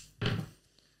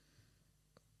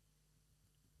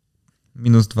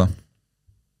 -2.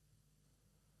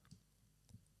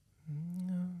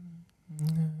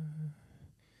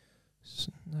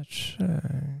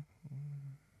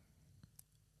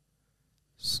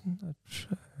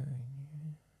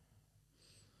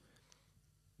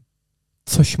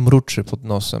 Coś mruczy pod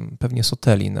nosem. Pewnie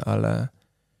sotelin, ale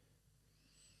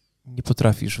nie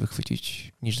potrafisz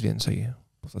wychwycić nic więcej.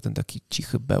 Poza ten taki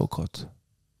cichy bełkot.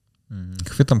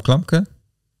 Chwytam klamkę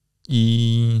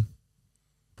i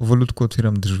powolutku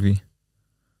otwieram drzwi.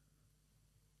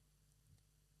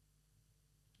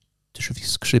 Drzwi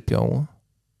skrzypią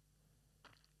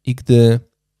i gdy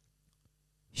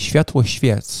światło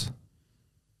świec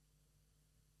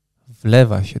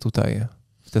wlewa się tutaj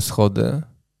w te schody,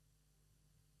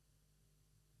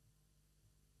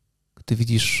 gdy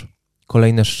widzisz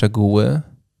kolejne szczegóły,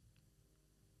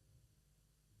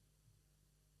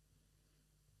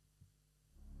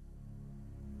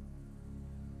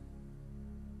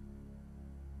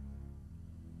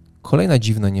 kolejna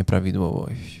dziwna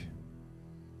nieprawidłowość.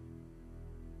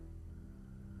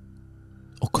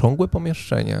 Okrągłe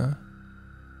pomieszczenie,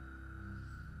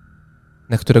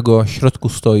 na którego środku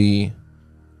stoi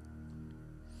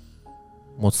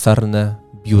mocarne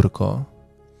biurko.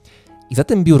 I za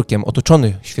tym biurkiem,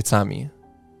 otoczony świecami,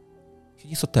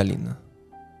 siedzi sotelin.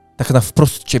 Tak na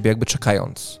wprost ciebie, jakby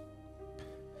czekając.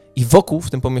 I wokół, w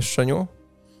tym pomieszczeniu,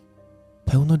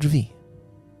 pełno drzwi.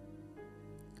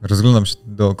 Rozglądam się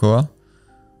dookoła.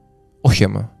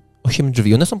 8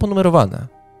 drzwi. One są ponumerowane.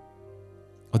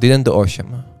 Od 1 do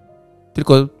 8.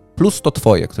 Tylko plus to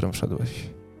twoje, którym wszedłeś.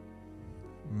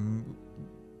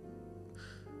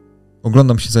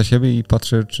 Oglądam się za siebie i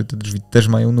patrzę, czy te drzwi też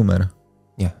mają numer.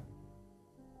 Nie.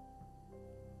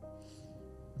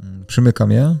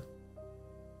 Przymykam je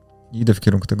i idę w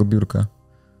kierunku tego biurka.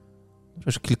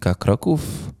 Przecież kilka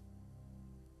kroków.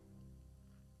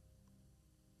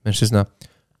 Mężczyzna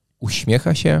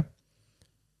uśmiecha się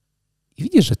i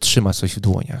widzisz, że trzyma coś w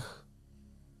dłoniach.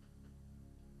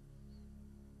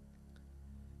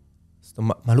 Jest to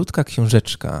malutka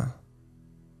książeczka.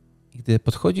 I gdy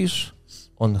podchodzisz,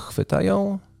 on chwyta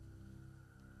ją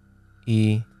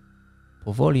i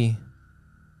powoli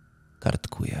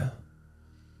kartkuje.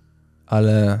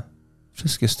 Ale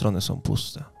wszystkie strony są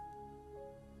puste.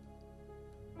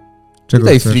 Czego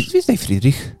chcesz? Witaj,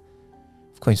 Friedrich.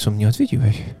 W końcu mnie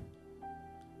odwiedziłeś.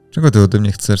 Czego ty ode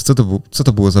mnie chcesz? Co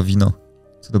to było za wino?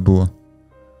 Co to było?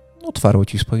 Otwarło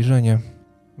ci spojrzenie.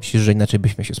 Myślisz, że inaczej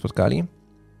byśmy się spotkali?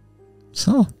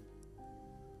 Co?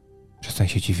 Przestań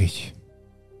się dziwić.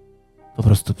 Po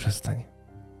prostu przestań.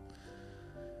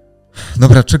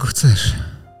 Dobra, czego chcesz?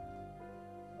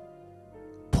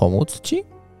 Pomóc ci?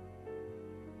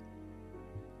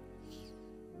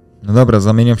 No dobra,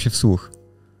 zamieniam się w słuch.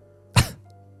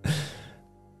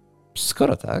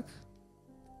 Skoro tak,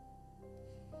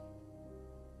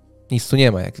 nic tu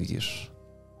nie ma, jak widzisz.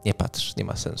 Nie patrz, nie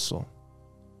ma sensu.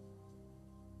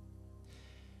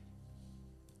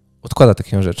 Odkłada tę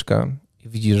książeczkę i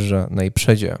widzisz, że na jej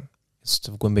przedzie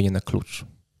jest wgłębienie na klucz.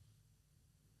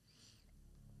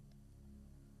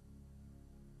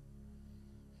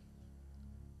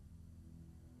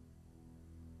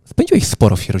 Spędziłeś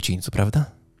sporo w sierocińcu,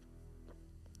 prawda?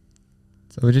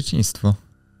 Całe dzieciństwo.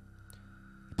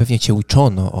 Pewnie cię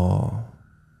uczono o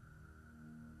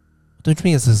tym, czym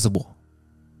jest zło.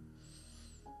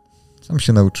 Sam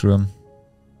się nauczyłem.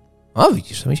 O,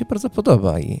 widzisz, to mi się bardzo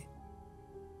podoba i...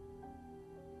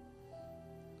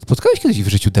 Spotkałeś kiedyś w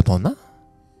życiu demona?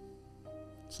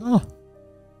 Co? To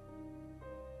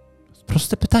jest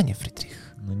proste pytanie,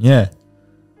 Friedrich. No nie.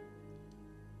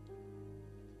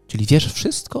 Czyli wiesz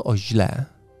wszystko o źle,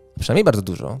 Przynajmniej bardzo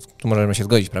dużo. Tu możemy się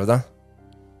zgodzić, prawda?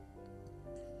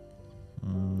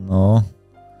 No.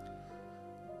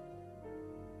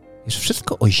 Wiesz,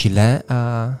 wszystko o źle,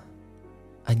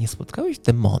 a nie spotkałeś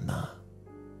demona.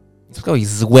 Nie spotkałeś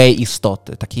złej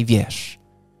istoty, takiej wiesz,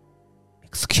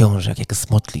 jak z książek, jak z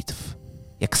modlitw,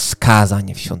 jak z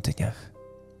kazań w świątyniach.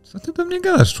 Co ty do mnie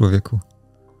gadasz, człowieku?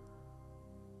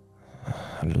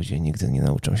 Ludzie nigdy nie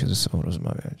nauczą się ze sobą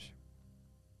rozmawiać.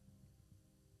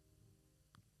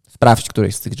 Sprawdź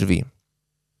któreś z tych drzwi.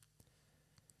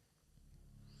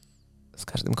 Z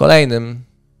każdym kolejnym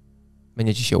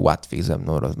będzie ci się łatwiej ze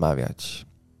mną rozmawiać.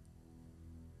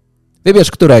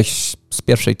 Wybierz któreś z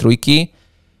pierwszej trójki,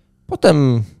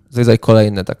 potem zwiedzaj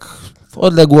kolejne tak w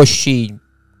odległości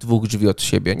 2 drzwi od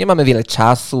siebie. Nie mamy wiele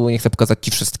czasu, nie chcę pokazać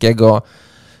ci wszystkiego.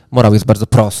 Morał jest bardzo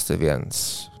prosty,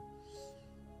 więc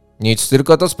nic,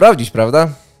 tylko to sprawdzić,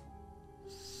 prawda?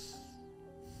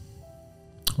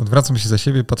 Odwracam się za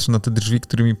siebie, patrzę na te drzwi,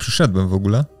 którymi przyszedłem w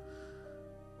ogóle.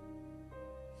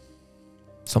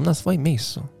 Są na swoim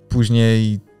miejscu.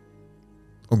 Później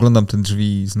oglądam te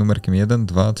drzwi z numerkiem 1,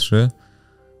 2, 3.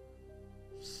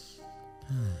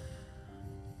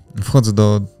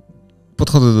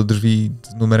 Podchodzę do drzwi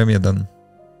z numerem 1.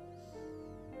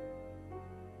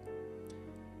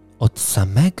 Od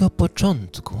samego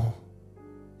początku,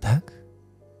 tak?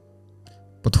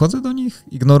 Podchodzę do nich,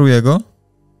 ignoruję go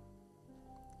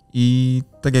i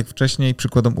tak jak wcześniej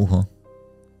przykładam ucho.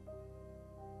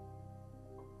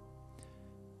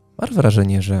 Masz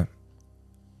wrażenie, że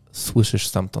słyszysz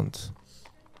stamtąd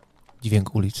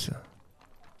dźwięk ulicy.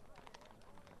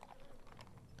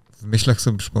 W myślach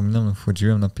sobie przypominam,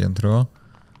 wchodziłem na piętro.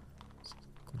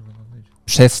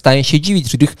 Przestań się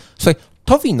dziwić. Słuchaj,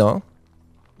 to wino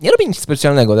nie robi nic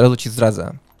specjalnego, od razu ci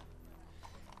zdradzę.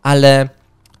 Ale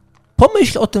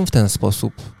pomyśl o tym w ten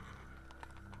sposób.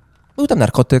 Był tam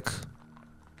narkotyk.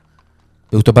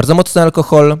 Był to bardzo mocny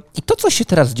alkohol. I to, co się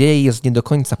teraz dzieje, jest nie do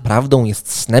końca prawdą,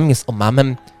 jest snem, jest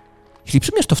omamem. Jeśli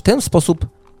przyjmiesz to w ten sposób,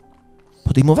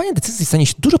 podejmowanie decyzji stanie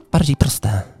się dużo bardziej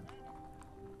proste.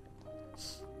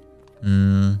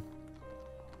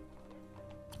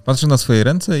 Patrzę na swoje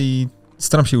ręce i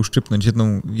staram się uszczypnąć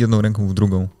jedną ręką w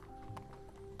drugą.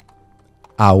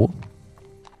 Au.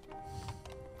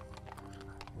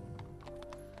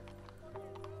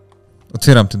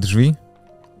 Otwieram te drzwi,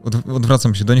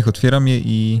 odwracam się do nich, otwieram je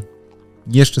i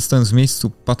jeszcze stojąc w miejscu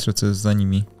patrzę, co jest za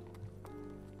nimi.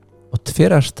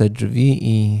 Otwierasz te drzwi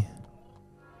i...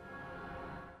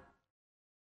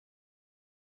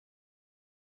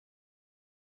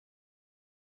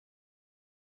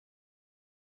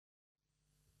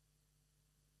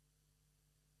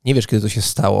 Nie wiesz, kiedy to się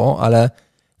stało, ale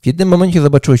w jednym momencie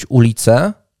zobaczyłeś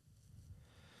ulicę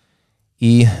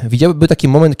i był taki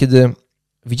moment, kiedy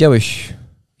widziałeś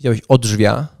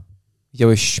odrzwia,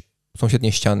 widziałeś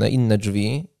sąsiednie ściany, inne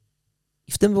drzwi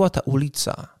i w tym była ta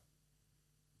ulica.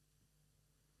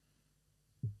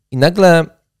 I nagle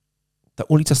ta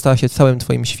ulica stała się całym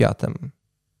twoim światem.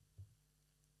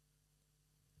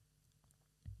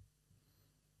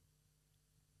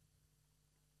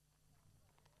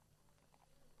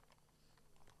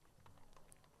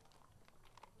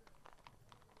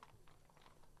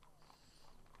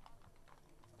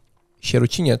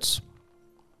 Sierociniec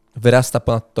wyrasta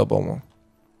ponad tobą.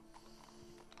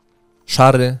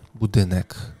 Szary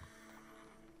budynek.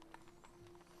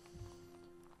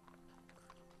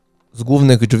 Z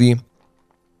głównych drzwi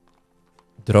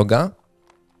droga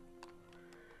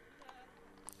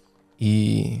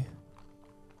i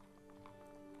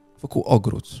wokół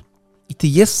ogród. I ty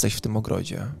jesteś w tym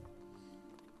ogrodzie.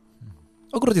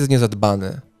 Ogród jest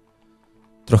niezadbany.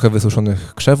 Trochę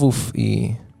wysuszonych krzewów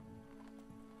i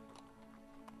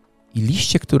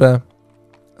liście, które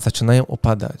zaczynają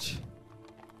opadać.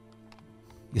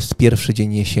 Jest pierwszy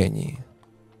dzień jesieni.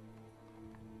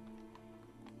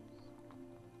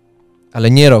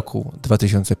 Ale nie roku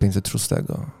 2506.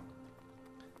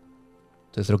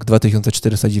 To jest rok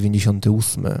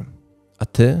 2498, a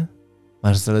ty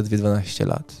masz zaledwie 12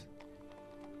 lat.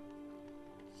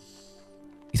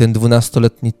 I ten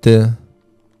 12-letni ty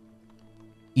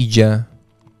idzie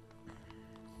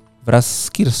wraz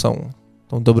z Kirsą,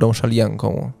 tą dobrą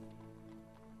szalianką.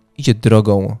 Idzie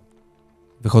drogą,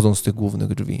 wychodząc z tych głównych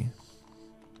drzwi.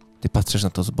 Ty patrzysz na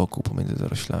to z boku, pomiędzy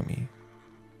zaroślami.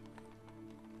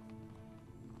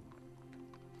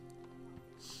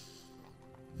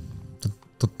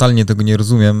 Totalnie tego nie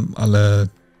rozumiem, ale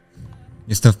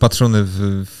jestem wpatrzony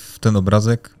w ten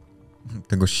obrazek,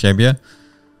 tego siebie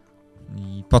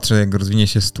i patrzę, jak rozwinie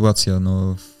się sytuacja.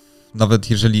 No, nawet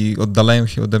jeżeli oddalają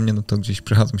się ode mnie, no to gdzieś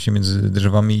przechadzam się między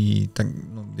drzewami i tak,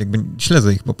 no, jakby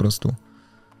śledzę ich po prostu.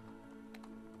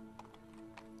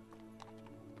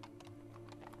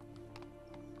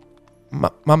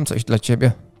 Mam coś dla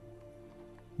ciebie,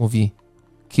 mówi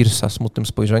Kirsa smutnym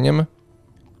spojrzeniem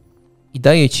i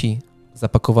daje ci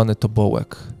zapakowany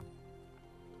tobołek.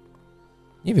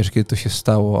 Nie wiesz, kiedy to się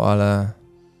stało, ale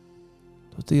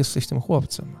to ty jesteś tym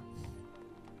chłopcem.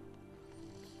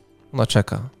 Ona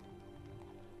czeka.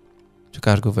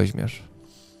 Czeka, aż go weźmiesz.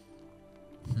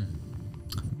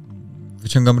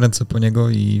 Wyciągam ręce po niego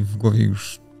i w głowie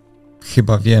już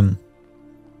chyba wiem,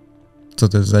 co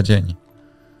to jest za dzień.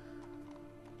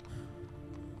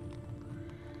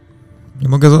 Nie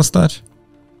mogę zostać?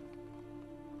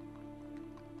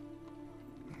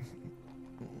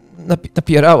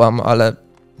 Napierałam, ale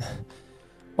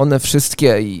one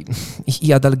wszystkie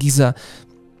i Adalgiza...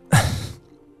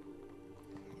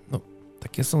 No,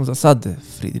 takie są zasady,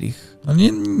 Friedrich. Ale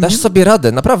nie, Dasz sobie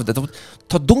radę, naprawdę.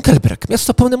 To Dunkelberg,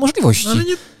 miasto pełne możliwości. Ale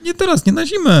nie teraz, nie na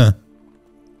zimę.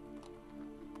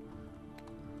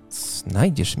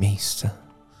 Znajdziesz miejsce.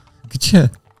 Gdzie?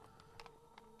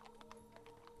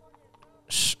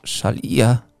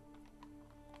 Szalia.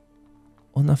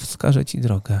 Ona wskaże ci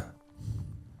drogę.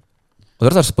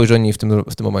 Odwracasz spojrzenie i w tym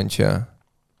momencie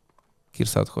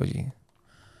Kirsa odchodzi.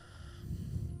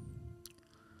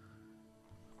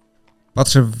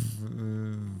 Patrzę w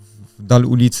dal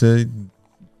ulicy,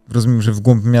 rozumiem, że w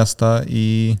głąb miasta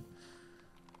i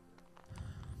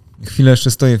chwilę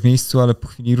jeszcze stoję w miejscu, ale po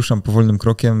chwili ruszam powolnym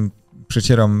krokiem,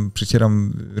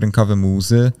 przecieram rękawem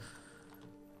łzy.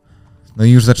 No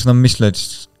i już zaczynam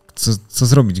myśleć, co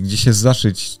zrobić, gdzie się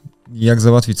zaszyć, jak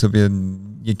załatwić sobie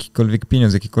jakikolwiek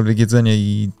pieniądz, jakiekolwiek jedzenie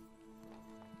i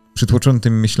przytłoczony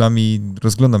tymi myślami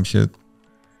rozglądam się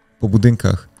po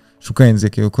budynkach, szukając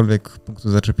jakiegokolwiek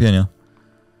punktu zaczepienia.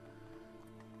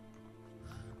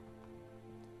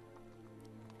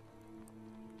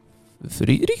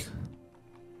 Friedrich?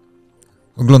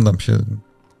 Oglądam się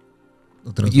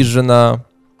od razu. Widzisz, że na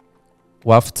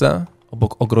ławce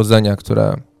obok ogrodzenia,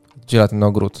 które oddziela ten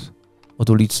ogród od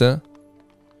ulicy,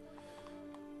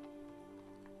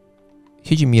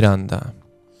 siedzi Miranda.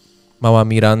 Mała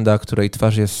Miranda, której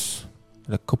twarz jest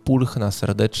lekko pulchna,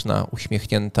 serdeczna,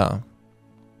 uśmiechnięta.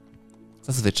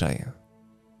 Zazwyczaj.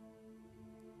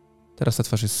 Teraz ta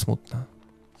twarz jest smutna.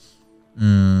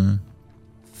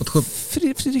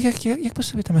 Friedrich, jakby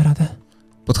sobie tam radę?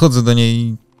 Podchodzę do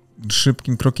niej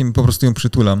szybkim krokiem i po prostu ją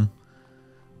przytulam.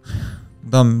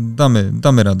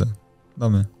 Damy radę.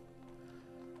 Damy.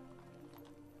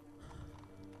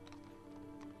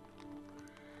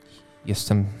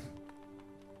 Jestem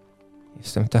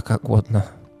taka głodna.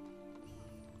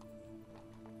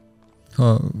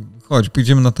 Chodź,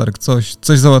 pójdziemy na targ,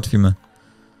 coś załatwimy.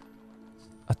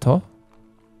 A to?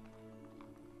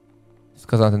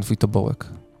 Wskazał na ten twój tobołek,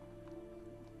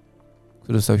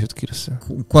 który dostałeś od Kirsy.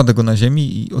 Kładę go na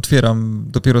ziemi i otwieram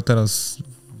dopiero teraz.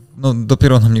 No,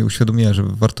 dopiero ona mnie uświadomiła, że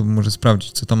warto by może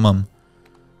sprawdzić, co tam mam.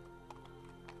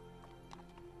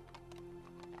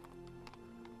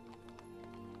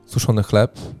 Suszony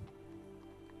chleb,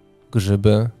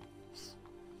 grzyby.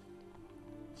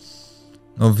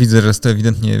 No, widzę, że jest to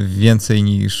ewidentnie więcej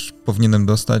niż powinienem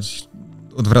dostać.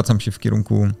 Odwracam się w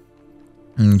kierunku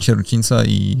sierocińca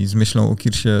i z myślą o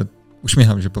Kirsie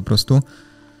uśmiecham się po prostu.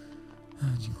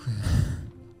 Dziękuję.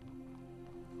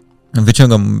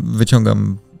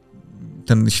 Wyciągam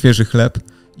ten świeży chleb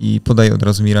i podaję od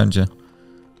razu Mirandzie.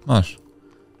 Masz.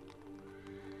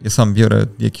 Ja sam biorę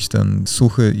jakiś ten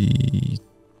suchy i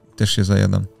też się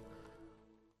zajadam.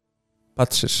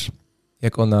 Patrzysz,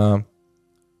 jak ona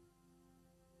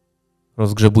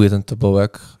rozgrzebuje ten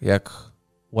tobołek, jak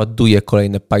ładuje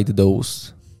kolejne pajdy do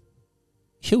ust.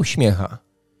 I się uśmiecha.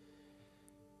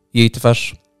 Jej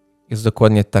twarz jest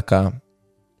dokładnie taka,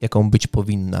 jaką być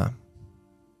powinna.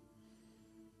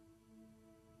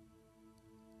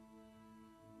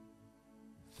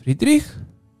 Friedrich?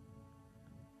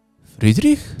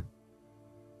 Friedrich?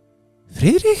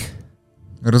 Friedrich?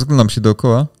 Rozglądam się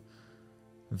dookoła.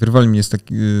 Wyrwali mnie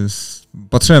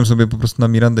patrzyłem sobie po prostu na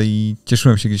Mirandę i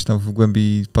cieszyłem się gdzieś tam w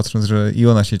głębi, patrząc, że i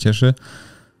ona się cieszy.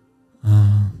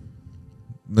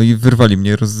 No i wyrwali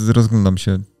mnie, rozglądam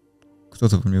się. Kto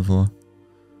to mnie woła?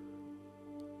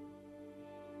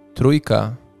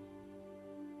 Trójka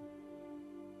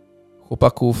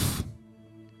chłopaków,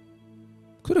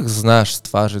 których znasz z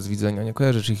twarzy, z widzenia, nie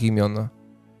kojarzysz ich imion.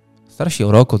 Starsi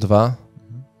o rok, o dwa.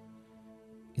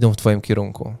 Idą w twoim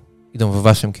kierunku. Idą w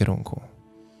waszym kierunku.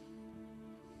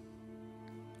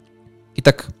 I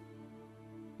tak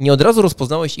nie od razu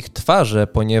rozpoznałeś ich twarze,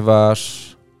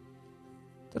 ponieważ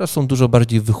teraz są dużo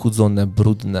bardziej wychudzone,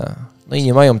 brudne. No i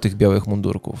nie mają tych białych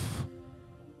mundurków.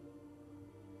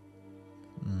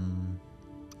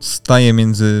 Staję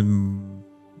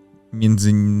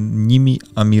między nimi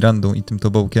a Mirandą i tym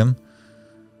tobołkiem.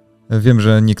 Wiem,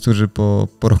 że niektórzy po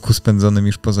roku spędzonym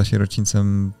już poza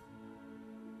sierocińcem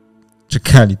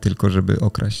czekali tylko, żeby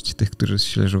okraść tych, którzy z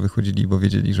Śleżu wychodzili, bo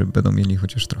wiedzieli, że będą mieli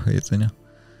chociaż trochę jedzenia.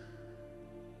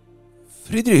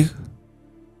 Friedrich,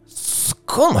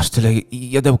 skąd masz tyle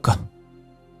jadełka?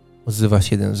 Odzywa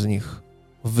się jeden z nich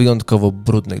o wyjątkowo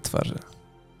brudnej twarzy.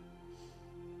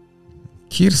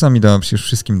 Kirsa mi dała, przecież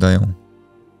wszystkim dają.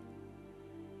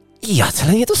 Ja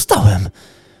tyle nie dostałem.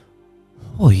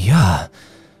 O ja.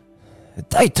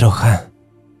 Daj trochę.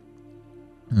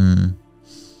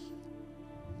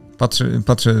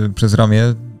 Patrzę przez ramię,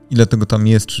 ile tego tam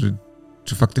jest,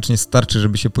 czy faktycznie starczy,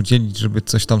 żeby się podzielić, żeby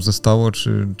coś tam zostało,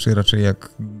 czy raczej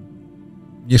jak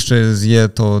jeszcze zje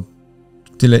to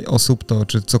tyle osób, to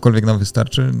czy cokolwiek nam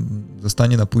wystarczy,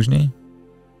 zostanie na później?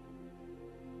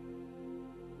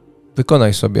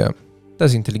 Wykonaj sobie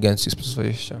test inteligencji z plus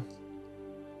 20.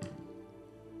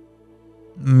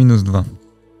 -2.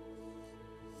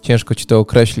 Ciężko ci to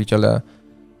określić, ale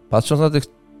patrząc na tych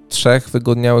 3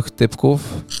 wygodniałych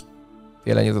typków,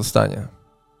 wiele nie zostanie.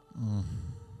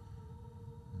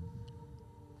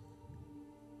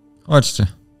 Chodźcie.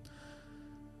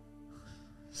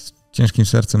 Z ciężkim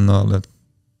sercem, no ale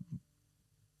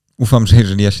ufam, że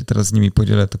jeżeli ja się teraz z nimi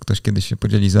podzielę, to ktoś kiedyś się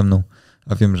podzieli ze mną,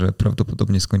 a wiem, że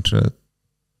prawdopodobnie skończę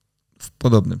w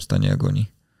podobnym stanie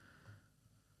agonii.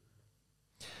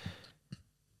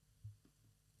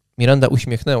 Miranda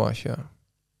uśmiechnęła się,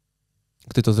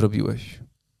 gdy to zrobiłeś.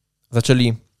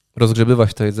 Zaczęli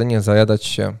rozgrzebywać to jedzenie, zajadać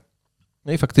się.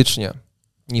 No i faktycznie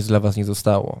nic dla was nie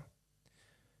zostało.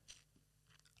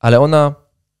 Ale ona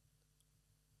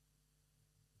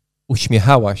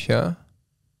uśmiechała się.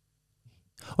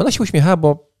 Ona się uśmiechała,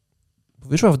 bo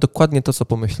wierzyła w dokładnie to, co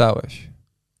pomyślałeś.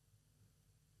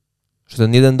 Że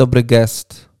ten jeden dobry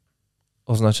gest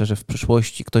oznacza, że w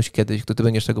przyszłości ktoś kiedyś, gdy ty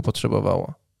będziesz tego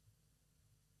potrzebowała,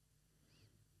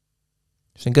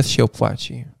 że ten gest się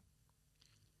opłaci.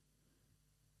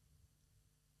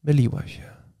 Myliła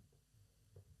się.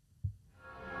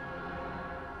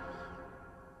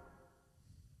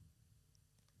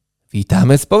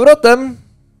 Witamy z powrotem.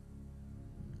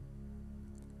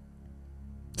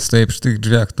 Stoję przy tych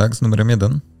drzwiach, tak? Z numerem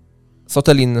 1.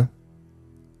 Sotelin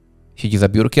siedzi za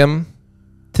biurkiem.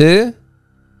 Ty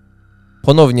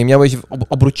ponownie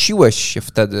obróciłeś się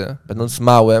wtedy, będąc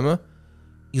małym,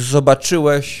 i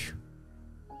zobaczyłeś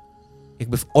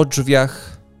jakby w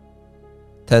odrzwiach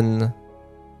ten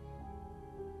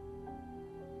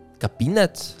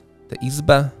gabinet, tę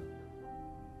izbę.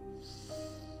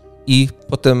 I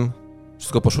potem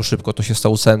wszystko poszło szybko, to się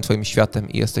stało całym twoim światem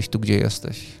i jesteś tu, gdzie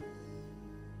jesteś.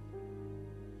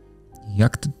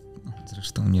 Jak ty...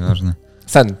 Zresztą nieważne.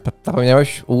 Sen,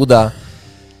 zapomniałeś? Uda,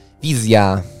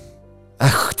 wizja.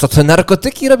 Ach, co te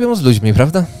narkotyki robią z ludźmi,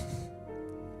 prawda?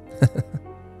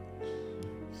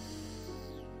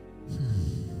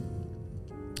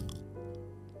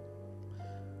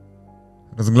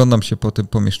 Rozglądam się po tym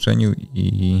pomieszczeniu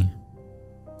i...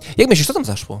 Jak myślisz, co tam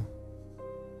zaszło?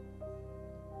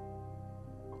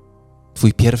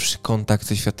 Twój pierwszy kontakt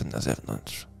ze światem na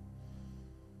zewnątrz.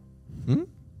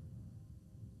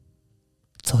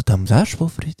 Co tam zaszło,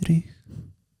 Friedrich?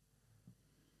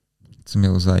 Co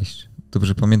miało zajść?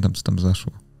 Dobrze pamiętam, co tam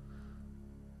zaszło.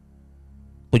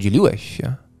 Podzieliłeś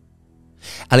się.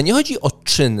 Ale nie chodzi o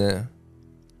czyny.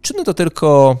 Czyny to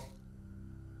tylko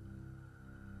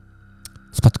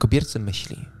spadkobiercy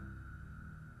myśli.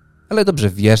 Ale dobrze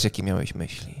wiesz, jakie miałeś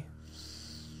myśli.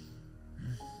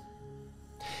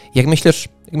 Jak myślisz,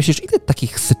 ile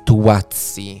takich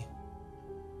sytuacji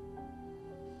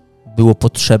było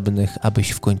potrzebnych,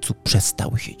 abyś w końcu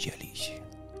przestał się dzielić?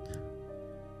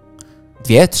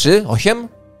 2, 3, 8?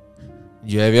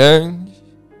 9?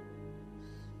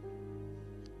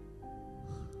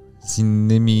 Z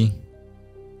innymi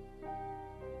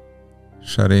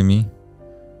szarymi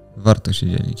warto się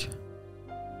dzielić.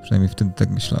 Przynajmniej wtedy tak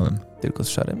myślałem. Tylko z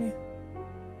szarymi?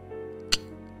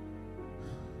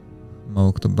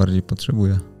 Mało kto bardziej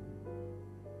potrzebuje.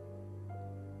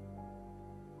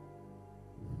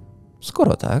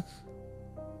 Skoro tak.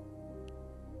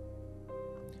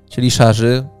 Czyli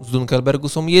szarzy z Dunkelbergu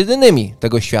są jedynymi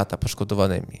tego świata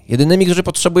poszkodowanymi. Jedynymi, którzy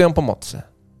potrzebują pomocy.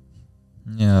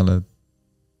 Nie, ale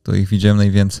to ich widziałem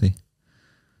najwięcej.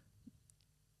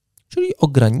 Czyli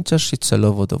ograniczasz się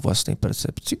celowo do własnej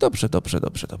percepcji. Dobrze.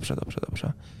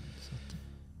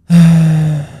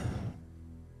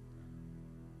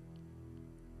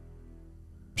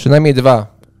 Przynajmniej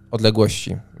 2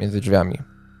 odległości między drzwiami.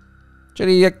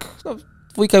 Czyli jak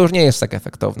 2 już nie jest tak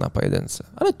efektowna po 1,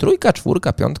 ale 3, 4,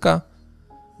 5.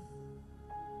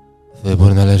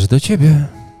 Wybór należy do ciebie.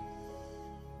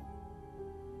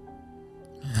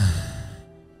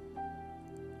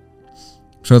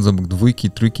 Przechodzę obok 2,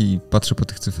 3 i patrzę po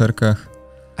tych cyferkach.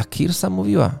 A Kirsa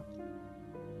mówiła: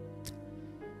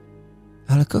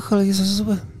 alkohol jest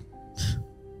zły.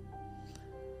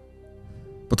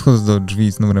 Podchodzę do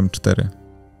drzwi z numerem 4.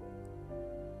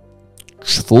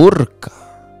 4.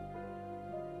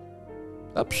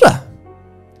 Dobrze.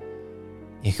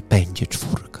 Niech będzie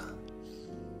 4.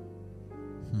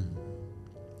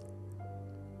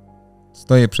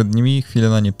 Stoję przed nimi, chwilę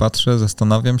na nie patrzę,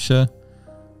 zastanawiam się.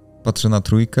 Patrzę na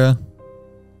 3.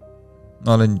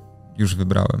 No ale już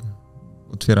wybrałem.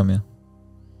 Otwieram je.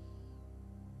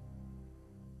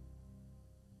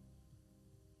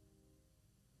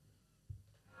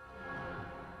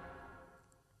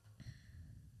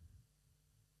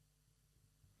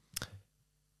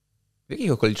 W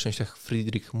jakich okolicznościach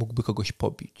Friedrich mógłby kogoś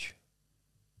pobić?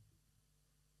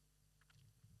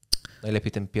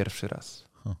 Najlepiej ten pierwszy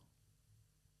raz.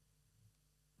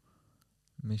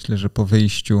 Myślę, że po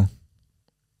wyjściu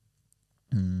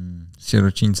z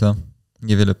sierocińca,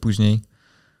 niewiele później,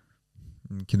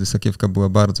 kiedy sakiewka była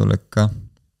bardzo lekka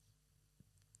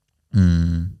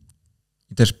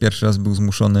i też pierwszy raz był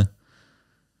zmuszony.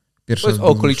 Powiedz o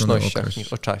okolicznościach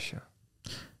niż o czasie.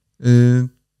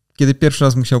 Kiedy pierwszy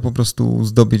raz musiał po prostu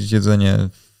zdobyć jedzenie,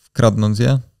 kradnąc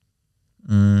je,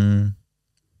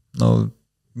 no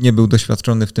nie był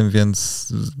doświadczony w tym, więc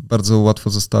bardzo łatwo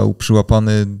został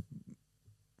przyłapany.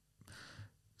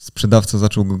 Sprzedawca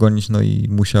zaczął go gonić, no i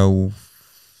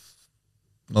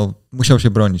musiał się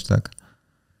bronić, tak.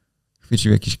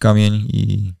 Chwycił jakiś kamień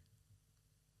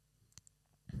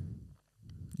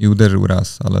i uderzył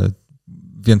raz, ale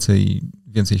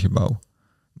więcej się bał,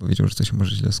 bo wiedział, że to się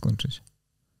może źle skończyć.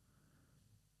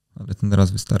 Ale ten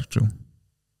raz wystarczył.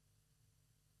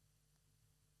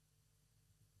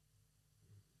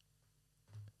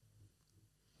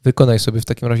 Wykonaj sobie w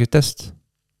takim razie test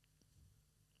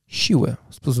siły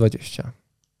z +20.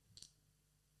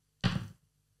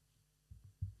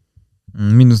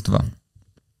 -2.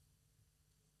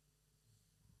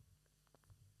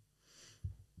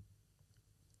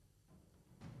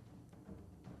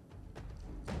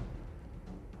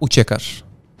 Uciekasz.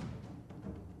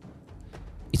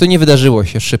 I to nie wydarzyło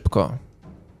się szybko.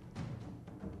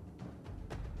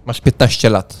 Masz 15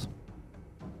 lat.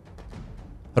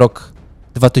 Rok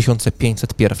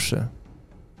 2501.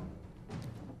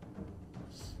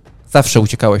 Zawsze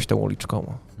uciekałeś tą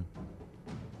uliczką.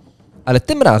 Ale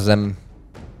tym razem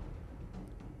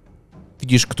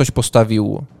widzisz, ktoś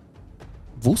postawił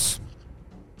wóz.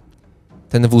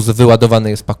 Ten wóz wyładowany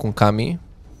jest pakunkami.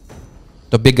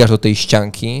 Dobiegasz do tej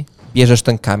ścianki, bierzesz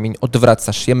ten kamień,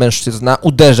 odwracasz się, mężczyzna,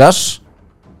 uderzasz.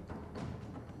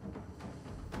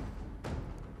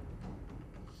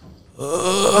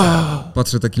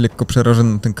 Patrzę taki lekko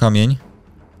przerażony na ten kamień.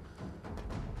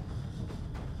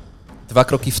 2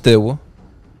 kroki w tył.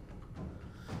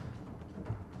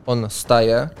 On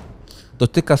staje,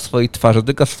 dotyka swojej twarzy,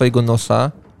 dotyka swojego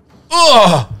nosa.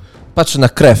 Patrzy na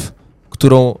krew,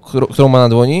 którą ma na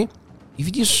dłoni i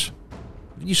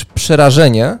widzisz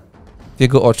przerażenie w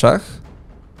jego oczach.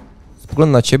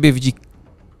 Spogląda na ciebie, widzi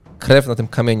krew na tym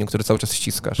kamieniu, który cały czas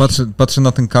ściskasz. Patrzę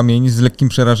na ten kamień z lekkim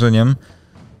przerażeniem.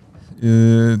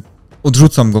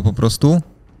 Odrzucam go po prostu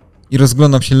i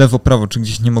rozglądam się lewo, prawo, czy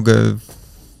gdzieś nie mogę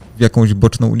w jakąś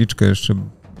boczną uliczkę jeszcze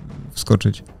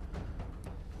wskoczyć.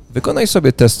 Wykonaj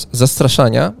sobie test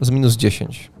zastraszania z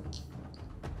 -10.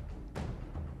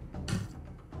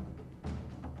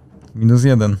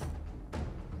 -1.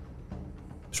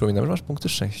 Przypominam, że masz punkty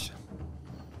szczęścia.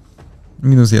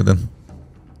 -1.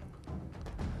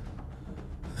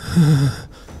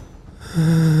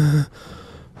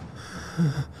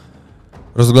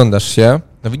 Rozglądasz się.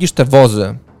 No widzisz te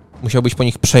wozy. Musiałbyś po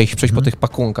nich przejść po tych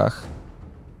pakunkach.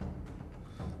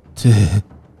 Ty,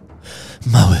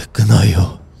 mały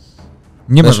gnoju.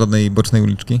 Nie ma żadnej bocznej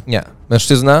uliczki? Nie.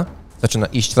 Mężczyzna zaczyna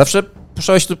iść. Zawsze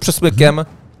puszczałeś tu przesmykiem,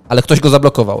 ale ktoś go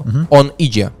zablokował. On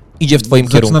idzie. Idzie w twoim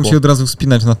kierunku. Zaczynam się od razu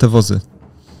wspinać na te wozy.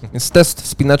 Więc test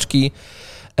wspinaczki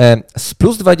z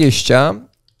 +20.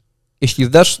 Jeśli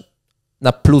zdasz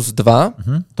na +2,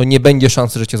 to nie będzie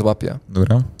szansy, że cię złapie.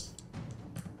 Dobra.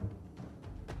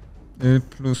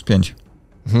 +5.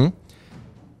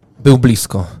 Był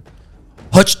blisko.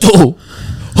 Chodź tu!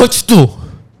 Chodź tu!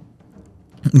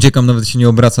 Uciekam, nawet się nie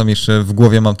obracam jeszcze. W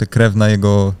głowie mam tę krew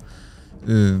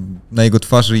na jego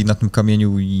twarzy i na tym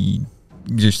kamieniu i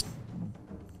gdzieś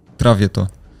trawię to.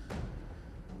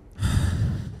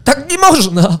 Tak nie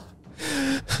można!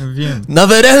 Wiem. Na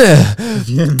werenę!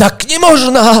 Wiem. Tak nie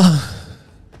można!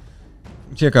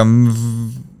 Uciekam.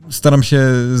 Staram się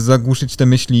zagłuszyć te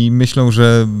myśli. Myślą,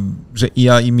 że i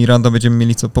ja, i Miranda będziemy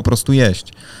mieli co po prostu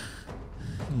jeść.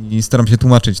 I staram się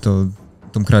tłumaczyć to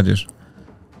tą kradzież.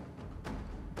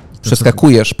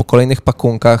 Przeskakujesz po kolejnych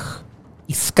pakunkach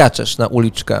i skaczesz na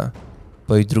uliczkę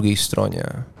po jej drugiej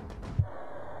stronie.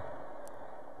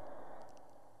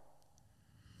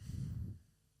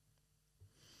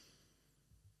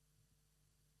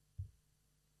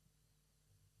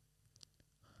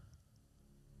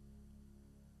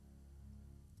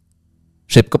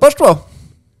 Szybko poszło.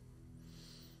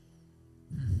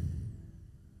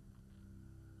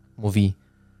 Mówi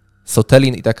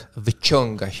Sotelin i tak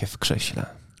wyciąga się w krześle.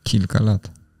 Kilka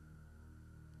lat.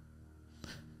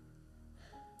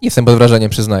 Jestem pod wrażeniem,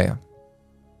 przyznaję.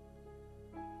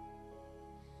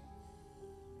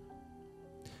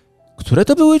 Które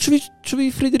to były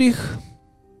drzwi, Friedrich?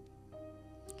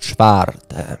 4.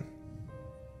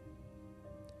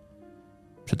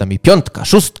 Przed nami 5,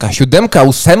 6, 7,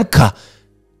 8.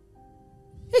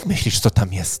 Jak myślisz, co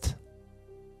tam jest?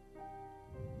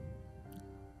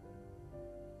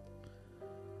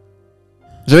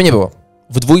 Żeby nie było.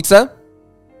 W 2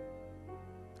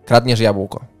 kradniesz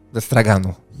jabłko ze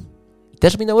straganu. I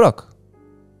też minął rok.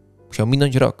 Musiał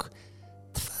minąć rok.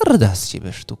 Twarda z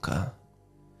ciebie sztuka.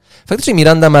 Faktycznie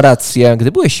Miranda ma rację.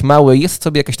 Gdy byłeś mały, jest w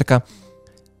sobie jakaś taka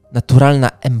naturalna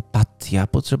empatia,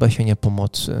 potrzeba sienia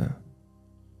pomocy.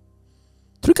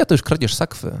 3 to już kradzież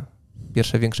sakwy.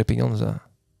 Pierwsze większe pieniądze.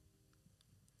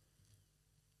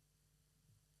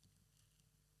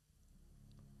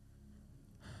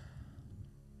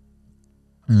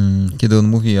 Kiedy on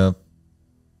mówi, ja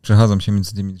przechadzam się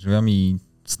między tymi drzwiami i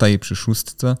staję przy 6.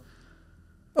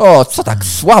 O, co tak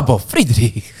słabo,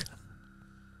 Friedrich?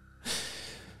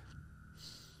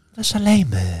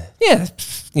 Zaszalejmy. Nie,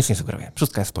 nic nie sugeruję.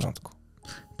 6 jest w porządku.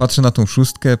 Patrzę na tą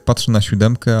 6, patrzę na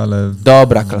 7, ale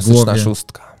Dobra, klasyczna 6.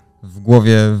 W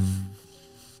głowie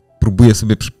próbuję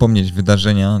sobie przypomnieć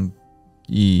wydarzenia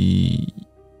i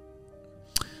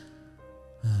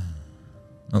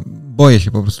no, boję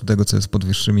się po prostu tego, co jest pod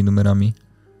wyższymi numerami.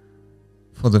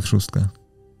 Wchodzę w 6.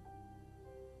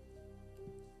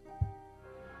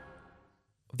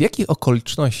 W jakich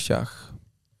okolicznościach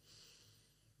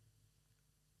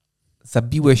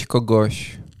zabiłeś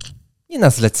kogoś nie na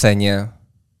zlecenie,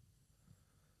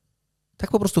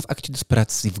 tak po prostu w akcie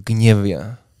desperacji, w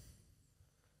gniewie,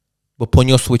 bo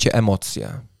poniosły cię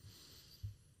emocje?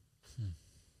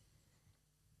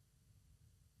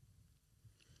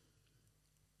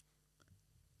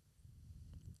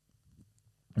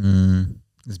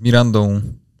 Z Mirandą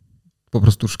po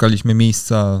prostu szukaliśmy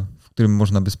miejsca, w którym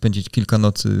można by spędzić kilka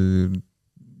nocy,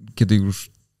 kiedy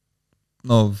już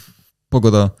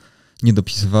pogoda nie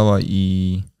dopisywała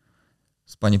i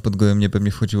spanie pod gołym niebem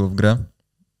nie wchodziło w grę.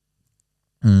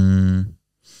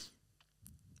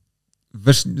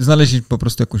 Znaleźliśmy po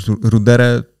prostu jakąś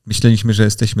ruderę. Myśleliśmy, że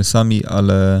jesteśmy sami,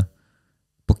 ale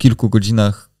po kilku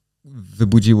godzinach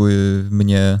wybudziły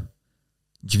mnie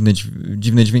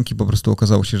dziwne dźwięki. Po prostu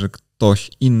okazało się, że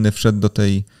ktoś inny wszedł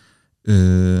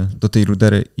do tej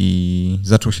rudery i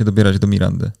zaczął się dobierać do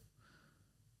Mirandy.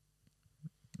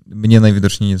 Mnie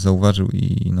najwidoczniej nie zauważył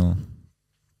i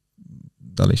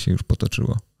dalej się już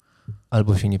potoczyło.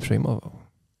 Albo się nie przejmował.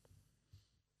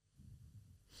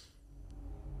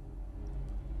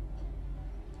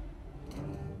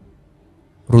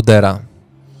 Rudera.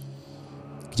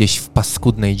 Gdzieś w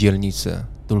paskudnej dzielnicy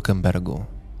Dulkenbergu.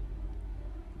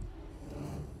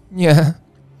 Nie,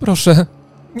 proszę,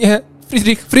 nie,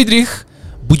 Friedrich.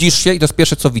 Budzisz się i to jest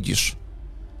pierwsze, co widzisz.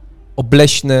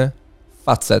 Obleśny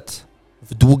facet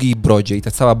w długiej brodzie i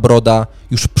ta cała broda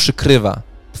już przykrywa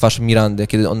twarz Mirandy,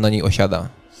 kiedy on na niej osiada.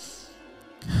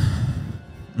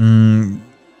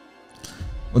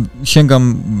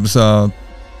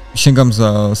 Sięgam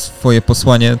za swoje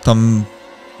posłanie. Tam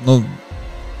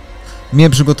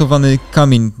miałem przygotowany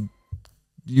kamień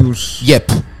już.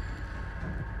 Jep.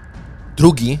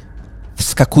 Drugi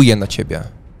wskakuje na ciebie.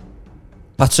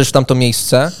 Patrzysz w tamto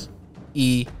miejsce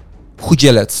i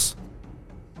chudzielec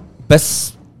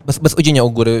bez odzienia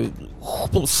u góry,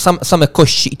 same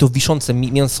kości i to wiszące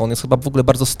mięso, on jest chyba w ogóle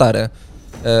bardzo stary.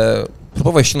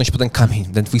 Próbowałeś ściągnąć po ten kamień,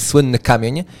 ten twój słynny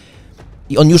kamień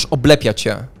i on już oblepia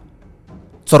cię.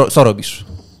 Co robisz?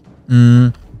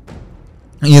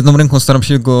 Jedną ręką staram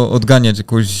się go odganiać,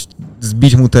 jakoś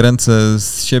zbić mu te ręce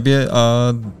z siebie,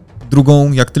 a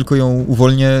drugą, jak tylko ją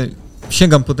uwolnię,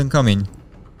 sięgam po ten kamień.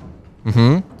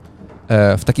 Mhm.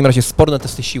 W takim razie sporne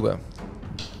testy siły.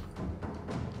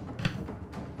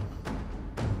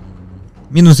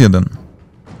 -1.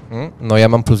 No ja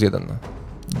mam +1.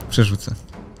 Przerzucę.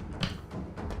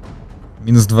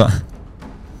 -2.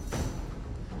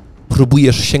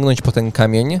 Próbujesz sięgnąć po ten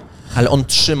kamień, ale on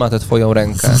trzyma tę twoją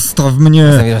rękę. Zostaw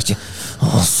mnie! Zawierasz cię.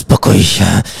 O, spokój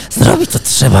się. Zrobi co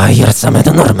trzeba i wracamy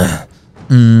do normy.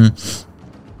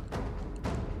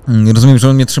 Rozumiem, że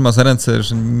on mnie trzyma za ręce,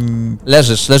 że...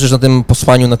 Leżysz na tym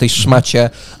posłaniu, na tej szmacie,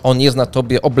 on jest na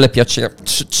tobie, oblepia cię,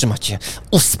 trzyma cię.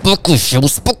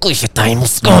 Uspokój się, daj mu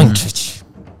skończyć.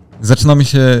 Zaczynamy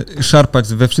się szarpać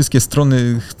we wszystkie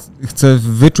strony, chcę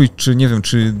wyczuć, czy nie wiem,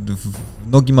 czy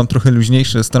nogi mam trochę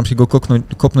luźniejsze, staram się go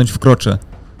kopnąć w krocze,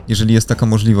 jeżeli jest taka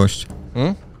możliwość.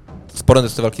 Spore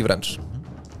testy walki wręcz.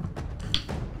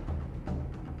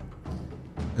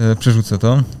 Przerzucę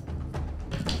to.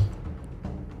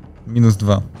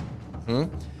 -2.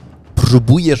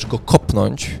 Próbujesz go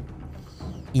kopnąć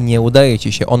i nie udaje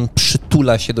ci się. On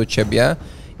przytula się do ciebie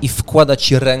i wkłada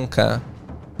ci rękę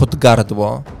pod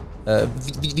gardło.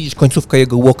 Widzisz końcówkę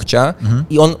jego łokcia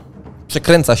i on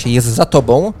przekręca się, jest za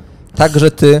tobą, tak,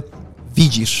 że ty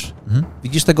widzisz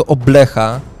tego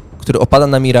oblecha, który opada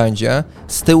na Mirandzie.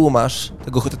 Z tyłu masz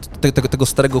tego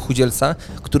starego chudzielca,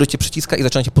 który cię przyciska i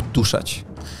zaczyna cię podduszać.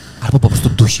 Albo po prostu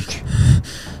dusić.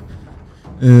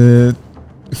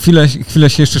 Chwilę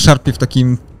się jeszcze szarpię w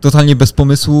takim totalnie bez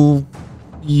pomysłu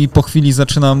i po chwili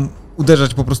zaczynam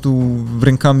uderzać po prostu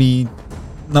rękami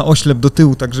na oślep do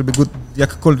tyłu, tak żeby go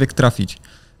jakkolwiek trafić.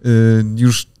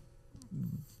 Już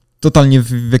totalnie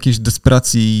w jakiejś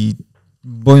desperacji,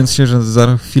 bojąc się, że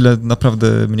za chwilę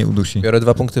naprawdę mnie udusi. Biorę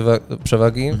 2 punkty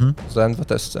przewagi, zdałem 2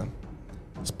 testy.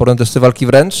 Spore testy walki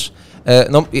wręcz.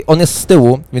 No, on jest z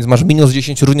tyłu, więc masz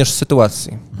 -10 również z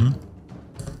sytuacji.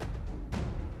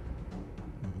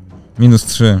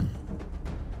 -3.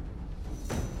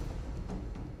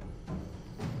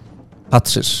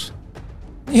 Patrzysz.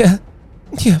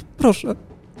 Nie, proszę.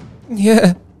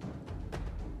 Nie.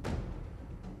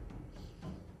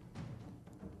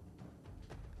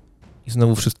 I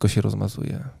znowu wszystko się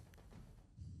rozmazuje.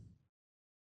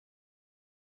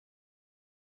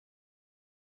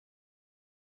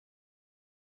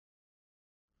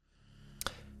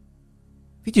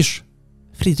 Widzisz,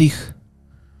 Friedrich,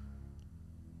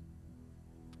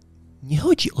 nie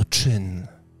chodzi o czyn.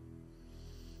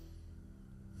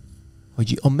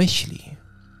 Chodzi o myśli.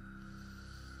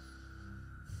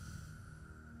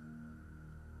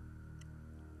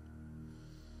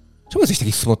 Czemu jesteś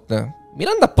taki smutny?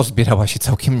 Miranda pozbierała się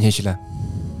całkiem nieźle.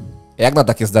 Jak na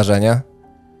takie zdarzenie?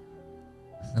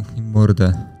 Zamknij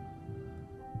mordę.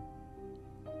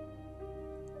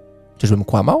 Czyżbym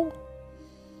kłamał?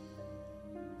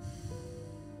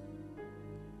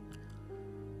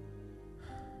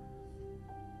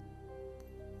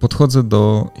 Podchodzę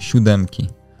do 7.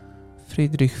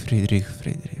 Friedrich.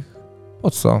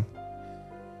 Po co?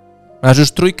 Masz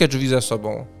już 3 drzwi za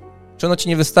sobą. Czy ono ci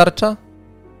nie wystarcza?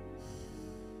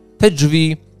 Te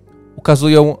drzwi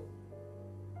ukazują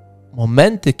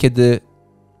momenty, kiedy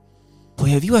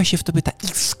pojawiła się w tobie ta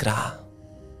iskra.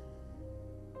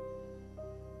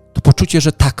 To poczucie,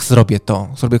 że tak, zrobię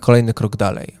kolejny krok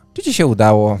dalej. Czy ci się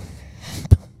udało?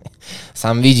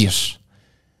 Sam widzisz.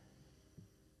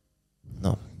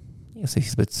 No, nie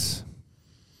jesteś zbyt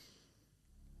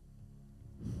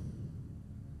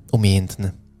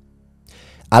umiejętny.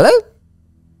 Ale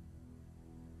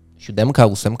 7,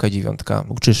 8, 9.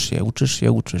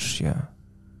 Uczysz się.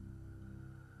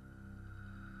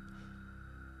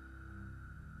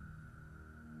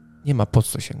 Nie ma po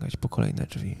co sięgać po kolejne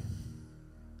drzwi.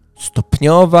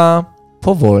 Stopniowa,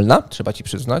 powolna, trzeba ci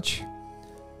przyznać,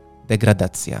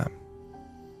 degradacja.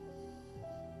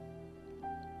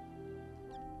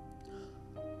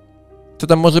 Co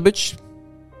tam może być?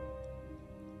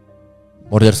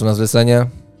 Morderstwo na zlecenie?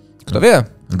 Kto wie?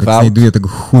 Znajduję tego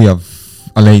chuja w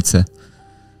alejce.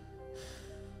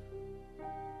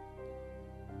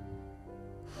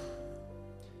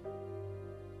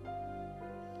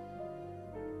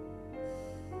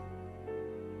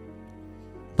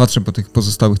 Patrzę po tych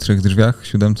pozostałych 3 drzwiach,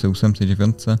 7, 8,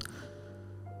 9.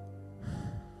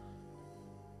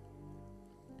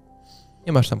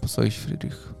 Nie masz tam po co iść,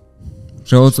 Friedrich.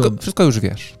 Wszystko już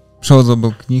wiesz. Przechodzę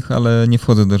obok nich, ale nie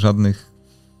wchodzę do żadnych.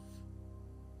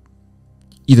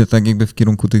 Idę tak jakby w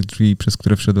kierunku tych drzwi, przez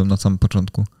które wszedłem na samym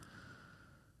początku.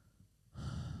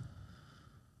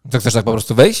 To chcesz tak po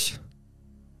prostu wejść?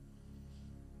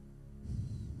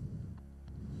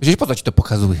 Gdzieś po co ci to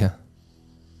pokazuje?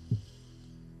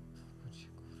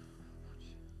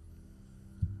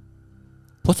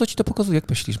 Po co ci to pokazuje, jak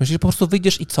myślisz? Myślisz, że po prostu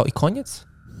wyjdziesz i co? I koniec?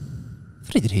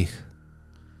 Friedrich.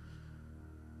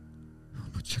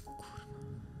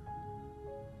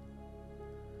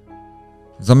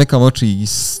 Zamykam oczy i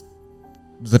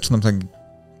zaczynam tak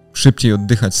szybciej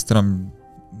oddychać,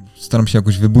 staram się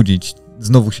jakoś wybudzić.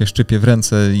 Znowu się szczypię w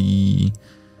ręce i...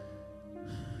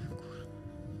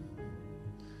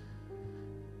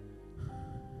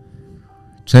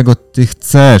 Czego ty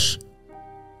chcesz?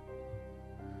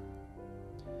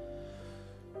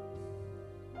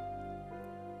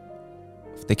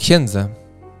 tej księdze,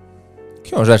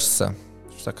 książeczce,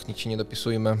 już tak nic się nie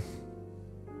dopisujmy.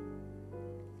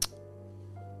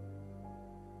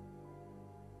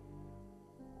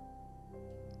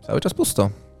 Cały czas pusto.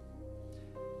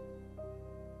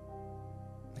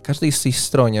 Na każdej z tej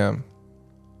stronie...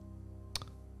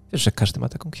 Wiesz, że każdy ma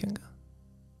taką księgę?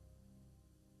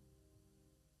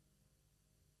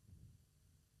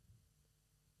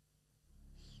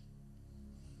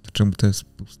 To czemu to jest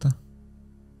pusta?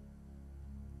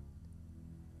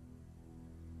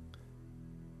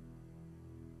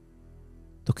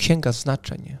 To księga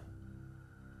znaczeń.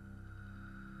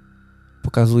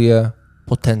 Pokazuje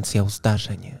potencjał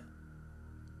zdarzeń.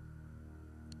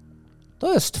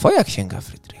 To jest twoja księga,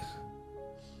 Friedrich.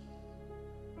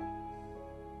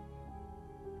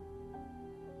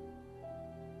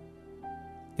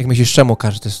 Jak myślisz, czemu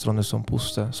każde strony są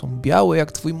puste? Są białe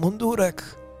jak twój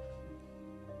mundurek.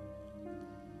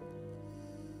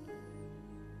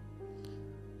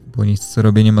 Bo nic, co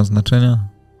robię, nie ma znaczenia.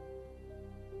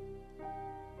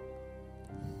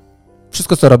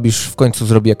 Wszystko, co robisz, w końcu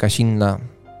zrobi jakaś inna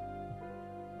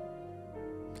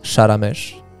szara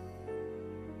mysz.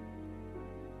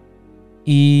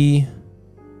 I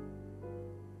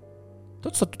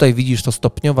to, co tutaj widzisz, to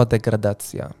stopniowa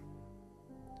degradacja.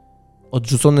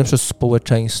 Odrzucony przez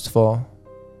społeczeństwo,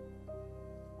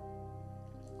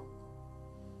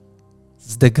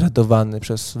 zdegradowany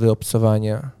przez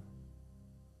wyobcowanie.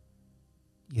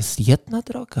 Jest jedna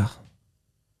droga.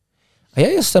 A ja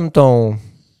jestem tą,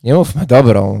 nie mówmy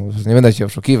dobrą, nie będę cię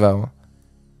oszukiwał.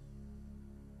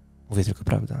 Mówię tylko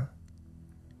prawdę.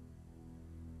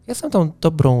 Jestem tą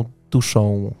dobrą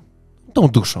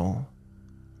duszą,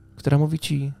 która mówi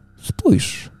ci,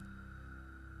 spójrz.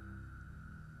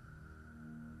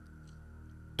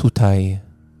 Tutaj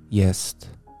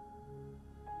jest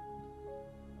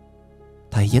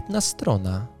ta jedna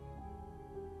strona,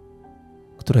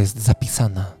 która jest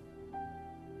zapisana.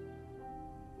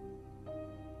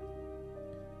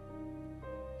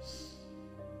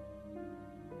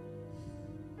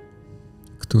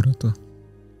 Która to?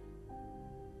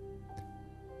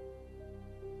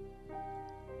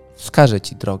 Wskażę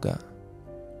ci drogę.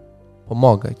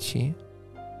 Pomogę ci.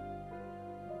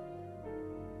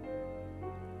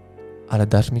 Ale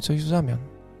dasz mi coś w zamian.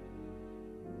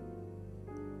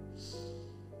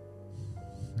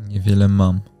 Niewiele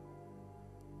mam.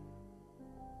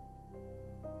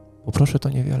 Poproszę to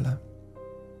niewiele.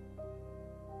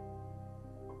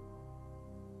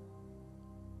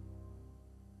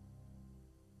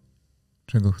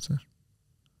 Czego chcesz?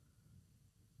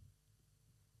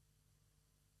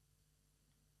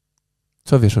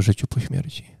 Co wiesz o życiu po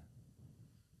śmierci?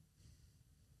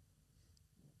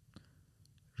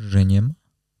 Że nie ma?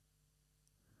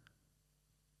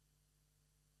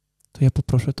 To ja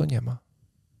poproszę, to nie ma.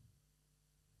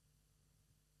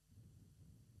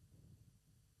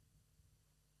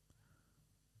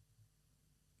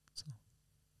 Co?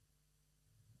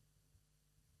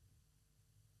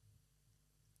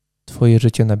 Twoje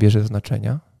życie nabierze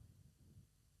znaczenia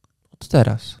od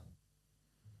teraz.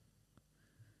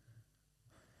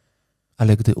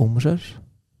 Ale gdy umrzesz,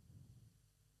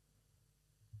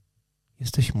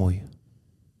 jesteś mój.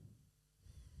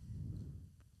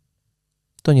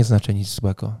 To nie znaczy nic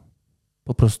złego.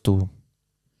 Po prostu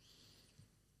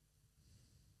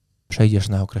przejdziesz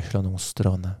na określoną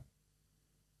stronę.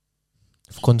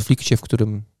 W konflikcie, w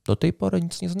którym do tej pory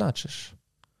nic nie znaczysz.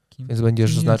 Więc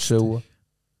będziesz znaczył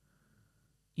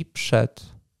i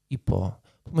przed, i po.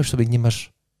 Pomyśl sobie,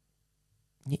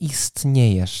 nie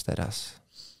istniejesz teraz.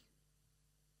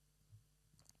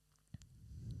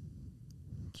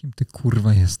 Kim ty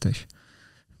kurwa jesteś?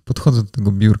 Podchodzę do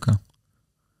tego biurka.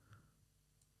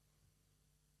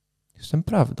 Jestem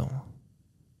prawdą.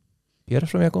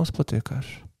 Pierwszą, jaką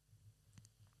spotykasz.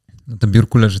 Na tym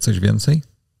biurku leży coś więcej?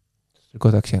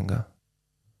 Tylko ta księga.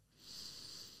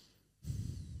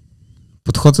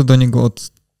 Podchodzę do niego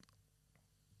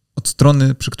od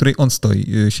strony, przy której on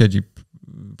siedzi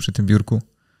przy tym biurku.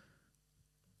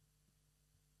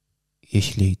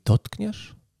 Jeśli jej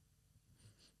dotkniesz,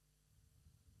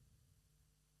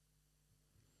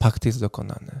 pakt jest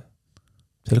dokonany.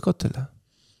 Tylko tyle.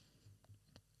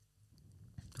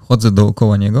 Chodzę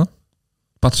dookoła niego.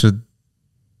 Patrzę,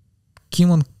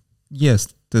 kim on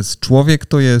jest. To jest człowiek,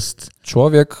 to jest...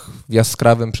 Człowiek w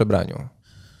jaskrawym przebraniu.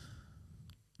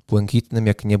 Błękitnym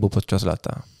jak niebo podczas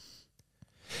lata.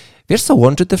 Wiesz, co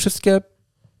łączy te wszystkie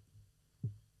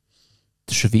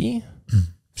drzwi?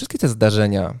 Wszystkie te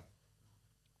zdarzenia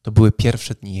to były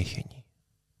pierwsze dni jesieni.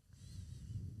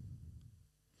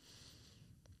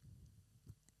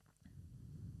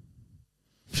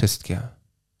 Wszystkie.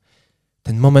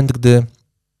 Ten moment, gdy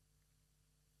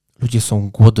ludzie są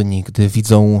głodni, gdy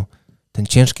widzą ten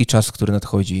ciężki czas, który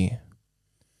nadchodzi.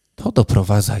 To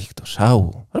doprowadza ich do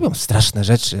szału. Robią straszne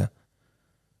rzeczy.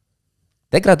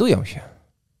 Degradują się.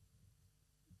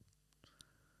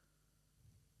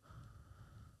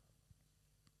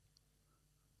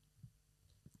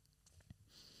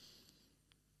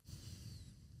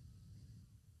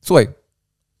 Słuchaj,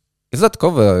 jest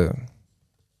dodatkowe.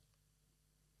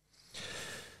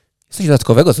 Jest coś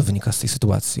dodatkowego, co wynika z tej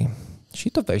sytuacji.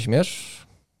 Jeśli to weźmiesz,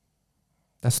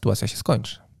 ta sytuacja się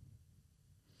skończy.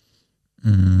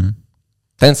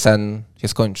 Ten sen się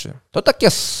skończy. To takie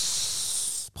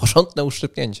porządne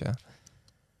uszczypnięcie.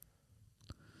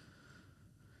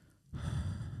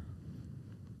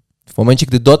 W momencie,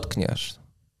 gdy dotkniesz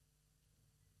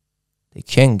tej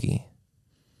księgi,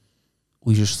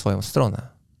 ujrzysz swoją stronę.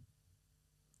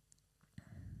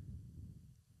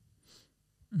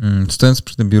 Stojąc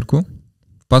przy tym biurku,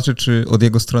 patrzę, czy od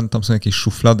jego strony tam są jakieś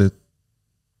szuflady.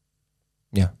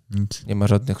 Nie, Nic. nie ma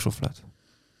żadnych szuflad.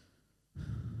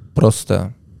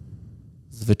 Proste,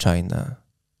 zwyczajne.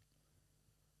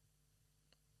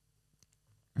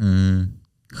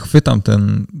 Chwytam tę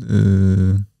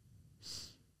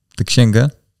księgę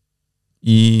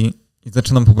i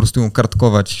zaczynam po prostu ją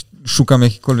kartkować. Szukam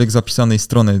jakiejkolwiek zapisanej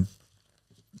strony.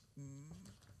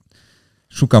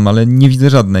 Szukam, ale nie widzę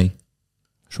żadnej.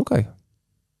 Szukaj.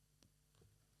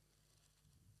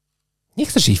 Nie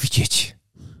chcesz jej widzieć.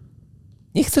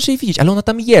 Nie chcesz jej widzieć, ale ona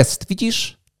tam jest,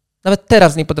 widzisz? Nawet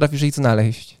teraz nie potrafisz jej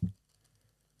znaleźć.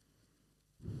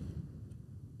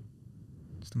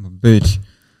 Co to ma być?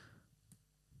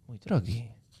 Mój drogi,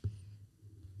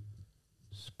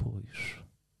 spójrz.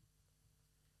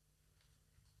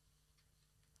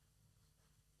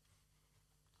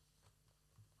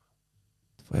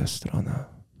 Twoja strona.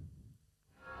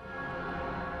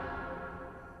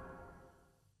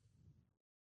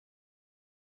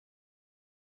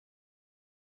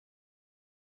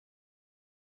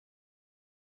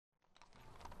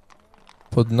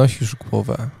 Podnosisz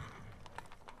głowę.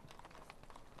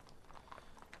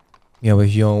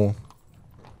 Miałeś ją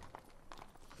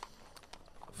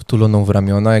wtuloną w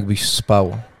ramiona, jakbyś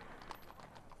spał.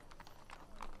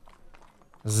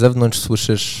 Z zewnątrz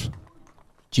słyszysz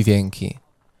dźwięki.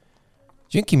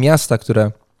 Dźwięki miasta,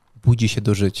 które budzi się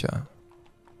do życia.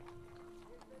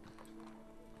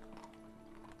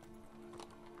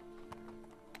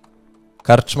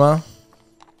 Karczma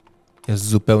jest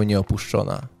zupełnie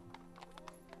opuszczona.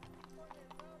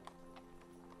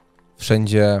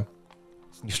 Wszędzie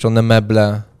zniszczone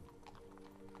meble,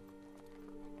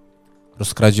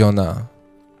 rozkradziona.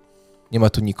 Nie ma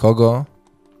tu nikogo.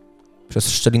 Przez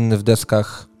szczeliny w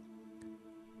deskach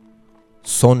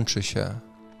sączy się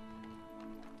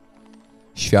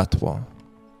światło.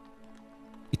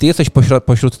 I ty jesteś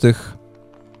pośród tych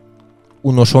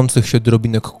unoszących się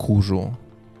drobinek kurzu.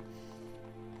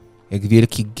 Jak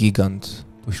wielki gigant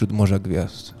pośród morza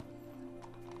gwiazd.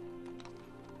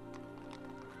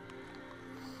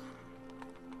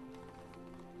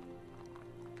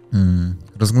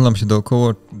 Rozglądam się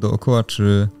dookoła,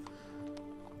 czy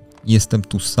jestem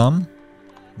tu sam?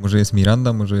 Może jest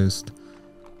Miranda, może jest...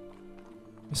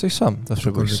 Jesteś sam,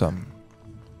 zawsze byłeś sam.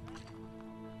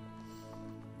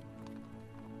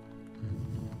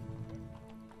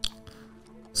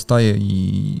 Wstaję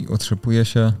i otrzepuję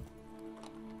się.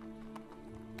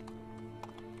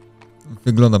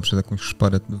 Wyglądam przez jakąś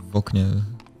szparę w oknie.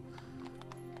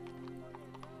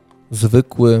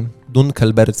 Zwykły,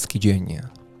 dunkelbercki dzień.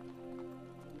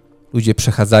 Ludzie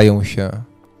przechadzają się.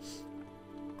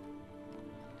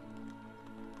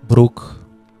 Bruk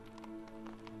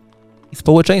i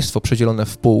społeczeństwo przedzielone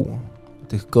w pół,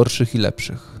 tych gorszych i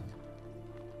lepszych.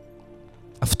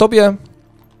 A w tobie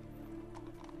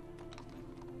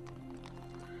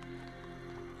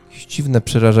jakieś dziwne,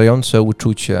 przerażające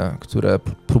uczucie, które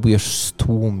próbujesz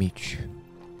stłumić,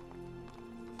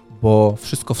 bo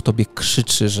wszystko w tobie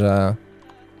krzyczy, że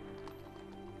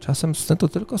czasem sny to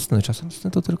tylko sny, czasem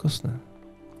sny to tylko sny.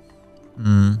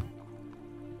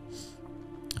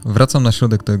 Wracam na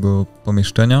środek tego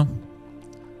pomieszczenia.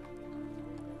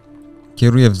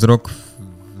 Kieruję wzrok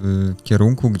w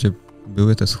kierunku, gdzie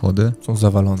były te schody. Są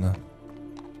zawalone.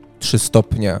 3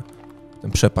 stopnie,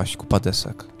 ten przepaść, kupa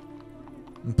desek.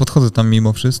 Podchodzę tam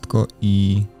mimo wszystko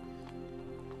i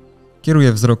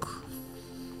kieruję wzrok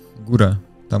w górę,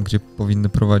 tam gdzie powinny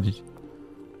prowadzić.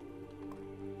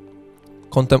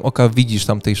 Kątem oka widzisz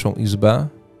tamtejszą izbę.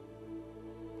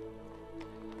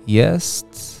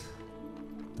 Jest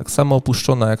tak samo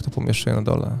opuszczona, jak to pomieszczenie na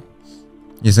dole.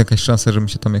 Jest jakaś szansa, żebym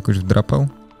się tam jakoś wdrapał?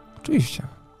 Oczywiście.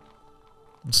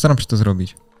 Staram się to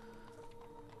zrobić.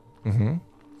 Mhm.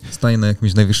 Staję na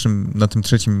jakimś najwyższym, na tym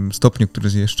 3. stopniu, który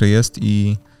jeszcze jest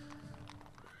i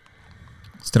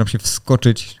staram się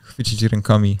wskoczyć, chwycić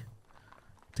rękami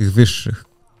tych wyższych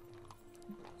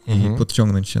i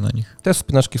podciągnąć się na nich. Te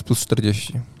spinaczki z plus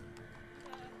 40.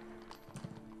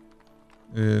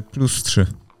 Plus 3.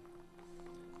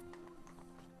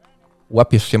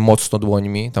 Łapiesz się mocno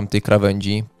dłońmi tamtej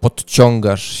krawędzi,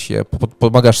 podciągasz się,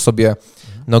 pomagasz sobie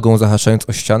nogą zahaczając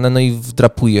o ścianę, no i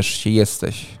wdrapujesz się,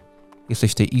 jesteś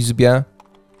w tej izbie.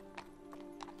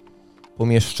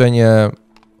 Pomieszczenie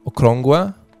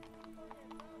okrągłe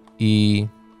i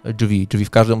drzwi w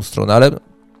każdą stronę, ale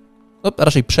no,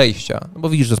 raczej przejścia, no bo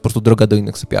widzisz, że to jest po prostu droga do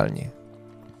innych sypialni.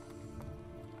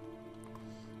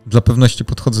 Dla pewności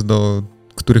podchodzę do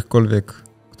którychkolwiek,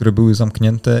 które były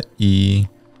zamknięte i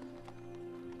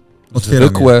otwieram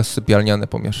Zwykłe sypialniane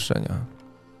pomieszczenia.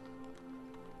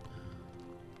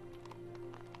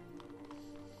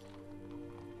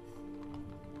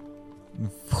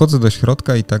 Wchodzę do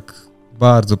środka i tak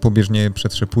bardzo pobieżnie je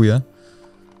przetrzepuję.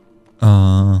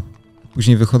 A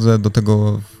później wychodzę do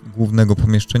tego głównego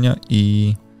pomieszczenia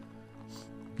i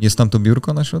jest tam to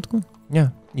biurko na środku? Nie,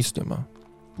 nic nie ma.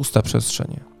 Pusta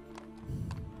przestrzeń.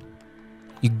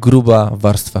 I gruba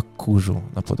warstwa kurzu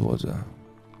na podłodze.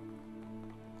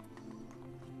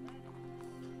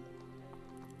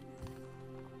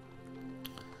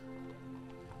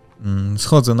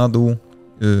 Schodzę na dół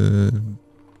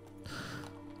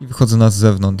i wychodzę na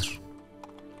zewnątrz.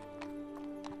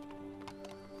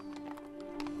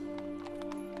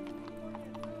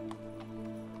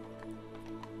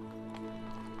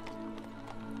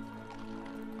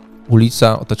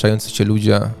 Ulica, otaczający cię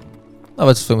ludzie,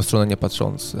 nawet w swoją stronę nie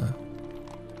patrzący.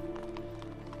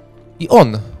 I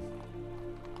on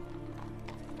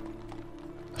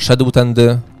szedł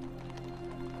tędy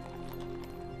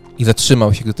i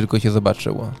zatrzymał się, gdy tylko cię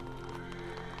zobaczył.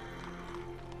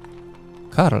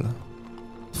 Karl,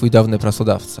 twój dawny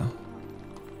pracodawca.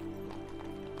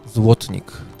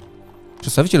 Złotnik.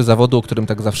 Przedstawiciel zawodu, o którym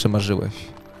tak zawsze marzyłeś.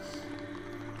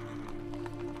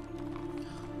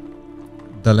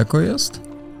 Daleko jest?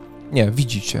 Nie,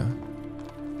 widzi cię.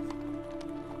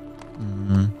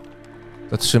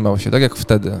 Zatrzymał się, tak jak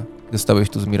wtedy, gdy stałeś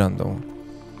tu z Mirandą.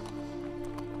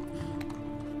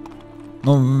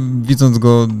 No, widząc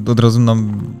go, od razu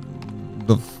nam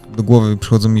do głowy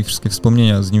przychodzą mi wszystkie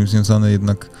wspomnienia z nim związane,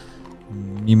 jednak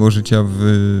mimo życia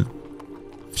w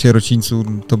sierocińcu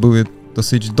to były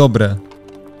dosyć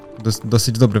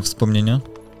dobre wspomnienia,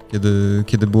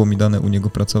 kiedy było mi dane u niego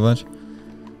pracować.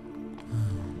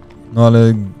 No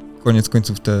ale koniec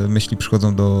końców te myśli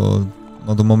przychodzą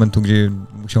do momentu, gdzie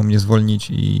musiał mnie zwolnić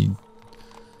i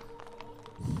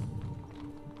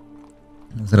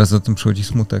zaraz za tym przychodzi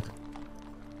smutek.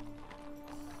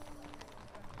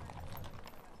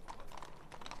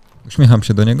 Uśmiecham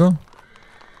się do niego.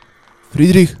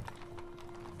 Friedrich,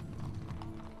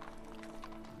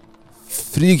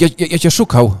 ja cię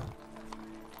szukał.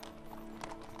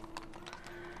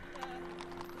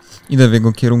 Idę w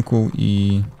jego kierunku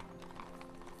i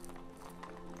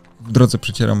w drodze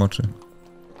przecieram oczy.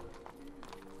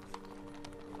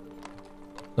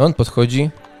 No on podchodzi,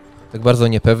 tak bardzo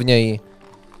niepewnie i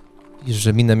widzisz,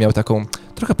 że minę miał taką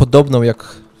trochę podobną jak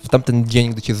w tamten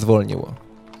dzień, gdy cię zwolniło.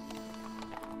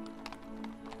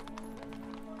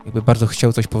 Jakby bardzo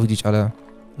chciał coś powiedzieć, ale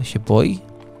się boi.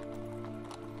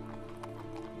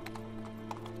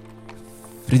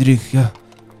 Friedrich,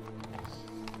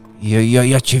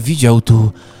 ja cię widział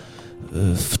tu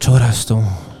wczoraj z tą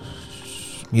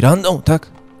Mirandą,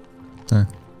 tak? Tak.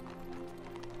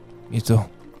 I to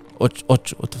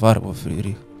oczy otwarło,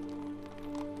 Friedrich.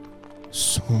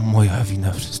 Jest moja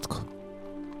wina wszystko.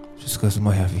 Wszystko jest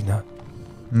moja wina.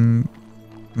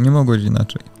 Nie mogłeś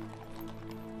inaczej.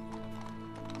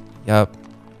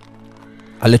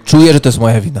 Ale czuję, że to jest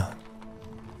moja wina.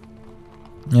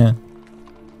 Nie.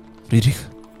 Friedrich,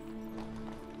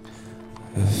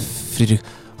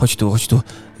 chodź tu.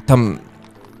 Tam,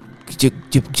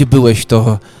 gdzie byłeś,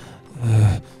 to...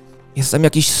 jest tam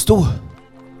jakiś stół.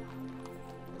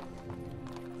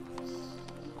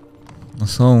 No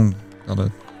są, ale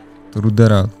to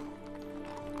Rudera.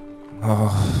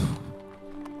 O,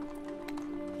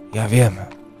 ja wiem.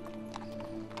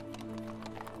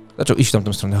 Zaczął iść w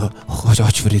tamtą stronę.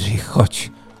 Chodź, Friedrich,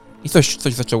 chodź. I coś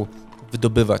zaczął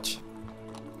wydobywać.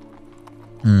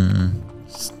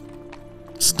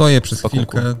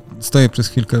 Stoję przez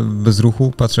chwilkę bez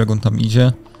ruchu, patrzę jak on tam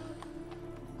idzie.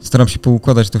 Staram się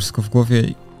poukładać to wszystko w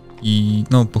głowie i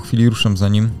no po chwili ruszam za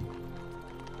nim.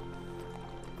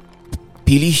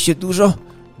 Piliście dużo?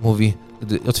 Mówi,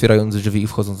 gdy otwierając drzwi i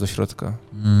wchodząc do środka.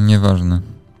 Nieważne.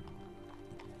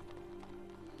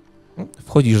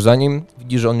 Wchodzisz za nim,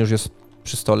 widzisz, że on już jest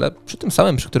przy stole, przy tym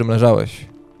samym, przy którym leżałeś.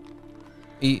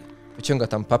 I wyciąga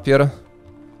tam papier,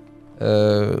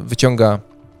 wyciąga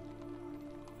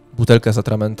butelkę z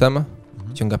atramentem,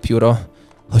 wyciąga pióro.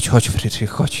 Chodź, Friedrich,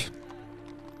 chodź.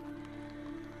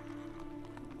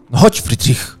 No chodź,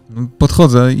 Friedrich.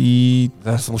 Podchodzę i...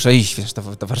 Zaraz muszę iść, wiesz,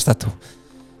 do warsztatu.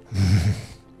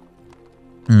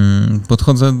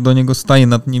 Podchodzę do niego, staję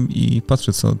nad nim i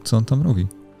patrzę, co on tam robi.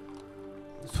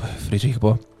 Słuchaj, Friedrich,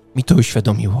 bo mi to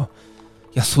uświadomiło.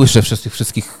 Ja słyszę przez tych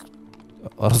wszystkich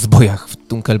rozbojach w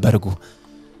Dunkelbergu.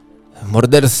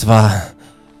 Morderstwa.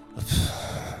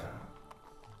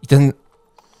 I ten...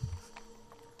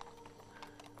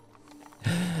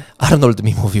 Arnold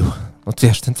mi mówił, no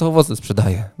wiesz, ten co owoce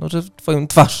sprzedaje, no że twoją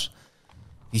twarz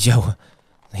widział.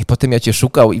 No i potem ja cię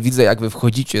szukał i widzę, jak wy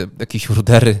wchodzicie, jakieś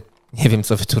rudery. Nie wiem,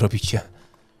 co wy tu robicie.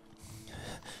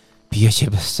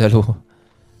 Pijecie bez celu.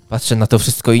 Patrzę na to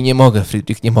wszystko i nie mogę,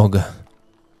 Friedrich, nie mogę.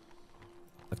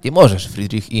 Tak nie możesz,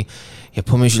 Friedrich. I ja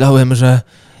pomyślałem, że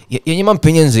ja nie mam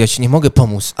pieniędzy, ja ci nie mogę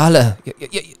pomóc, ale...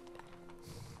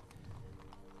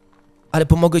 Ale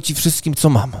pomogę ci wszystkim, co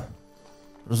mam.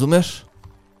 Rozumiesz?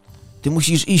 Ty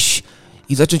musisz iść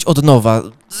i zacząć od nowa,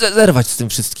 zerwać z tym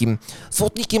wszystkim.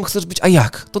 Złotnikiem chcesz być, a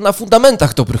jak? To na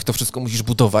fundamentach dobrych to wszystko musisz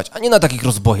budować, a nie na takich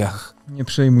rozbojach. Nie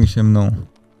przejmuj się mną.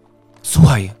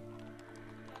 Słuchaj.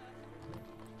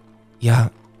 Ja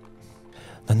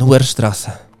na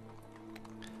Nuerstrasse.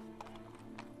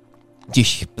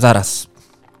 Dziś, zaraz,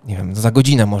 nie wiem, za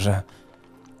godzinę może.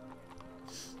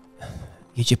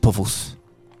 Jedzie powóz.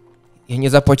 Ja nie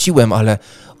zapłaciłem, ale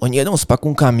oni jedą z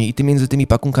pakunkami i ty między tymi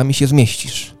pakunkami się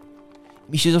zmieścisz.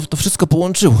 Mi się to wszystko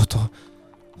połączyło, to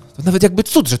nawet jakby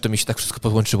cud, że to mi się tak wszystko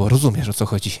połączyło, rozumiesz, o co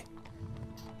chodzi.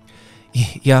 I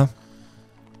ja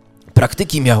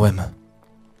praktyki miałem,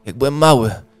 jak byłem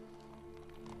mały.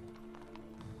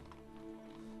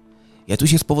 Ja tu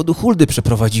się z powodu Huldy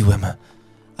przeprowadziłem,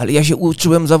 ale ja się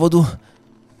uczyłem zawodu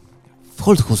w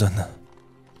Holthusen.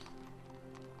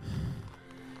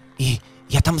 I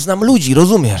ja tam znam ludzi,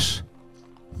 rozumiesz?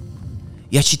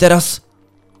 Ja ci teraz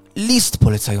list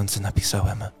polecający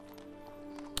napisałem.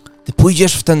 Ty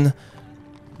pójdziesz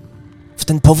w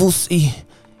ten powóz i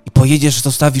pojedziesz,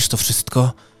 zostawisz to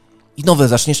wszystko i nowe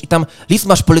zaczniesz i tam list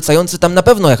masz polecający, tam na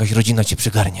pewno jakaś rodzina cię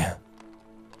przygarnie.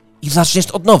 I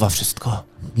zaczniesz od nowa wszystko.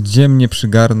 Gdzie mnie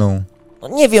przygarną? No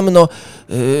nie wiem,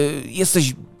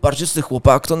 jesteś barczysty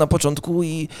chłopak, to na początku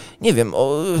i nie wiem,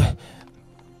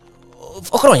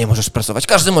 w ochronie możesz pracować,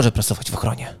 każdy może pracować w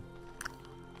ochronie.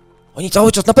 Oni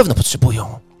cały czas na pewno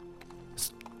potrzebują.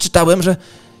 Czytałem, że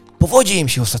powodzi im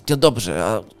się ostatnio dobrze,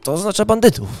 a to oznacza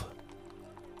bandytów.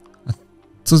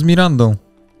 Co z Mirandą?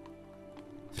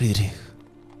 Friedrich.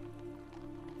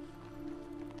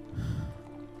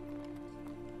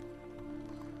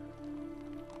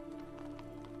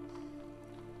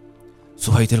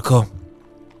 Słuchaj, tylko...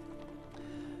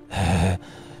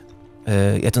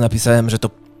 ja tu napisałem, że to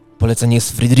polecenie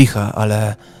jest Friedricha,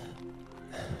 ale...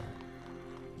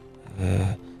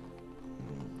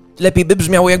 lepiej by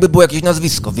brzmiało, jakby było jakieś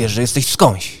nazwisko. Wiesz, że jesteś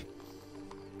skądś.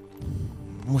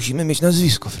 Musimy mieć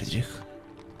nazwisko, Friedrich.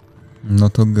 No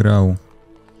to Grał.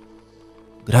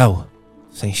 Grał.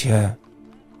 W sensie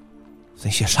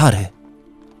szary.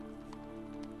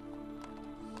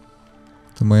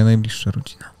 To moja najbliższa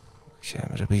rodzina.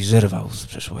 Chciałem, żebyś zerwał z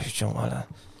przeszłością, ale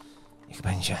niech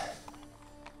będzie.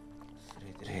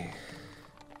 Friedrich.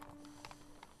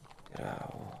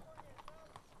 Grał.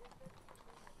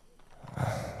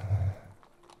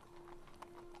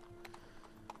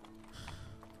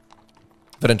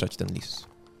 Wręczać ten list.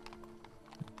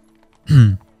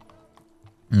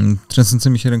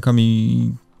 Trzęsącymi się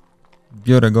rękami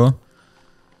biorę go.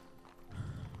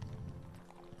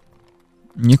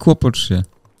 Nie kłopocz się.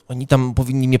 Oni tam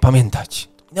powinni mnie pamiętać.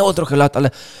 Minęło trochę lat,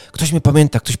 ale ktoś mnie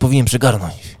pamięta, ktoś powinien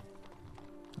przygarnąć.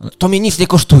 To mnie nic nie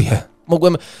kosztuje.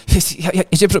 Mogłem...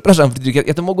 Ja cię przepraszam, Friedrich,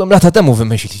 ja to mogłem lata temu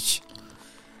wymyślić.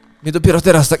 Mnie dopiero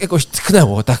teraz tak jakoś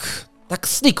tknęło, tak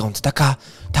znikąd,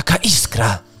 taka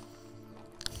iskra.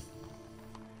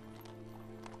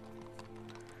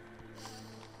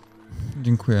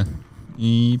 Dziękuję.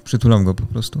 I przytulam go po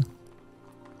prostu.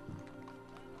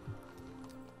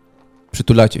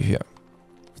 Przytulacie się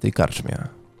w tej karczmie.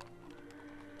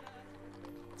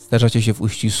 Zderzacie się w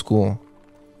uścisku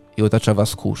i otacza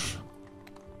was kurz,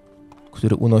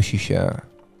 który unosi się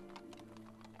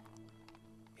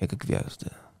jak gwiazdy.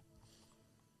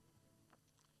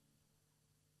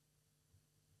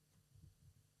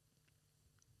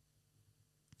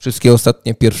 Wszystkie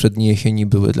ostatnie pierwsze dni jesieni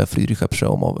były dla Fredericha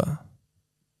przełomowe.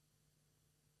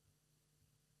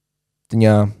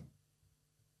 Dnia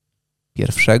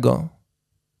pierwszego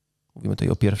Mówimy tutaj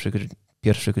o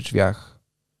pierwszych drzwiach.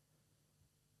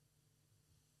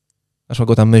 Naszła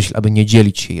go ta myśl, aby nie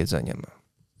dzielić się jedzeniem.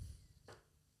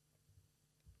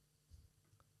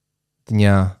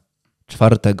 Dnia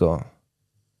 4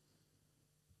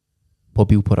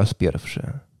 pobił po raz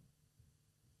pierwszy.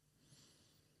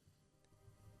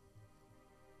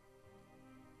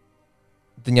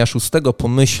 Dnia 6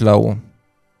 pomyślał,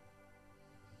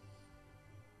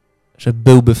 że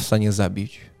byłby w stanie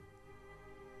zabić.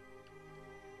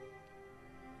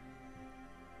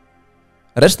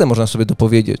 Resztę można sobie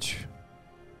dopowiedzieć.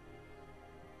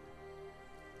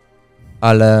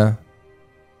 Ale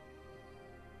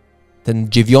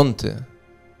ten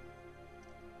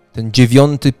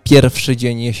dziewiąty pierwszy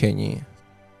dzień jesieni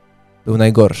był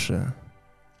najgorszy.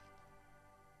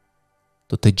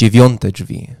 To te 9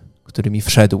 drzwi, którymi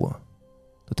wszedł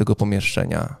do tego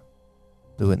pomieszczenia,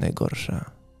 były najgorsze.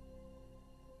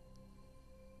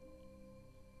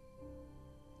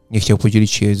 Nie chciał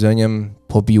podzielić się jedzeniem,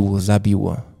 pobił,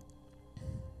 zabił.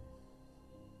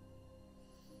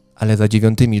 Ale za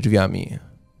 9 drzwiami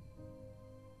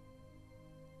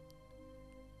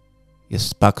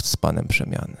jest pakt z Panem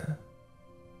Przemiany.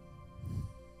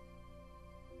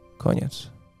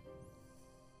 Koniec.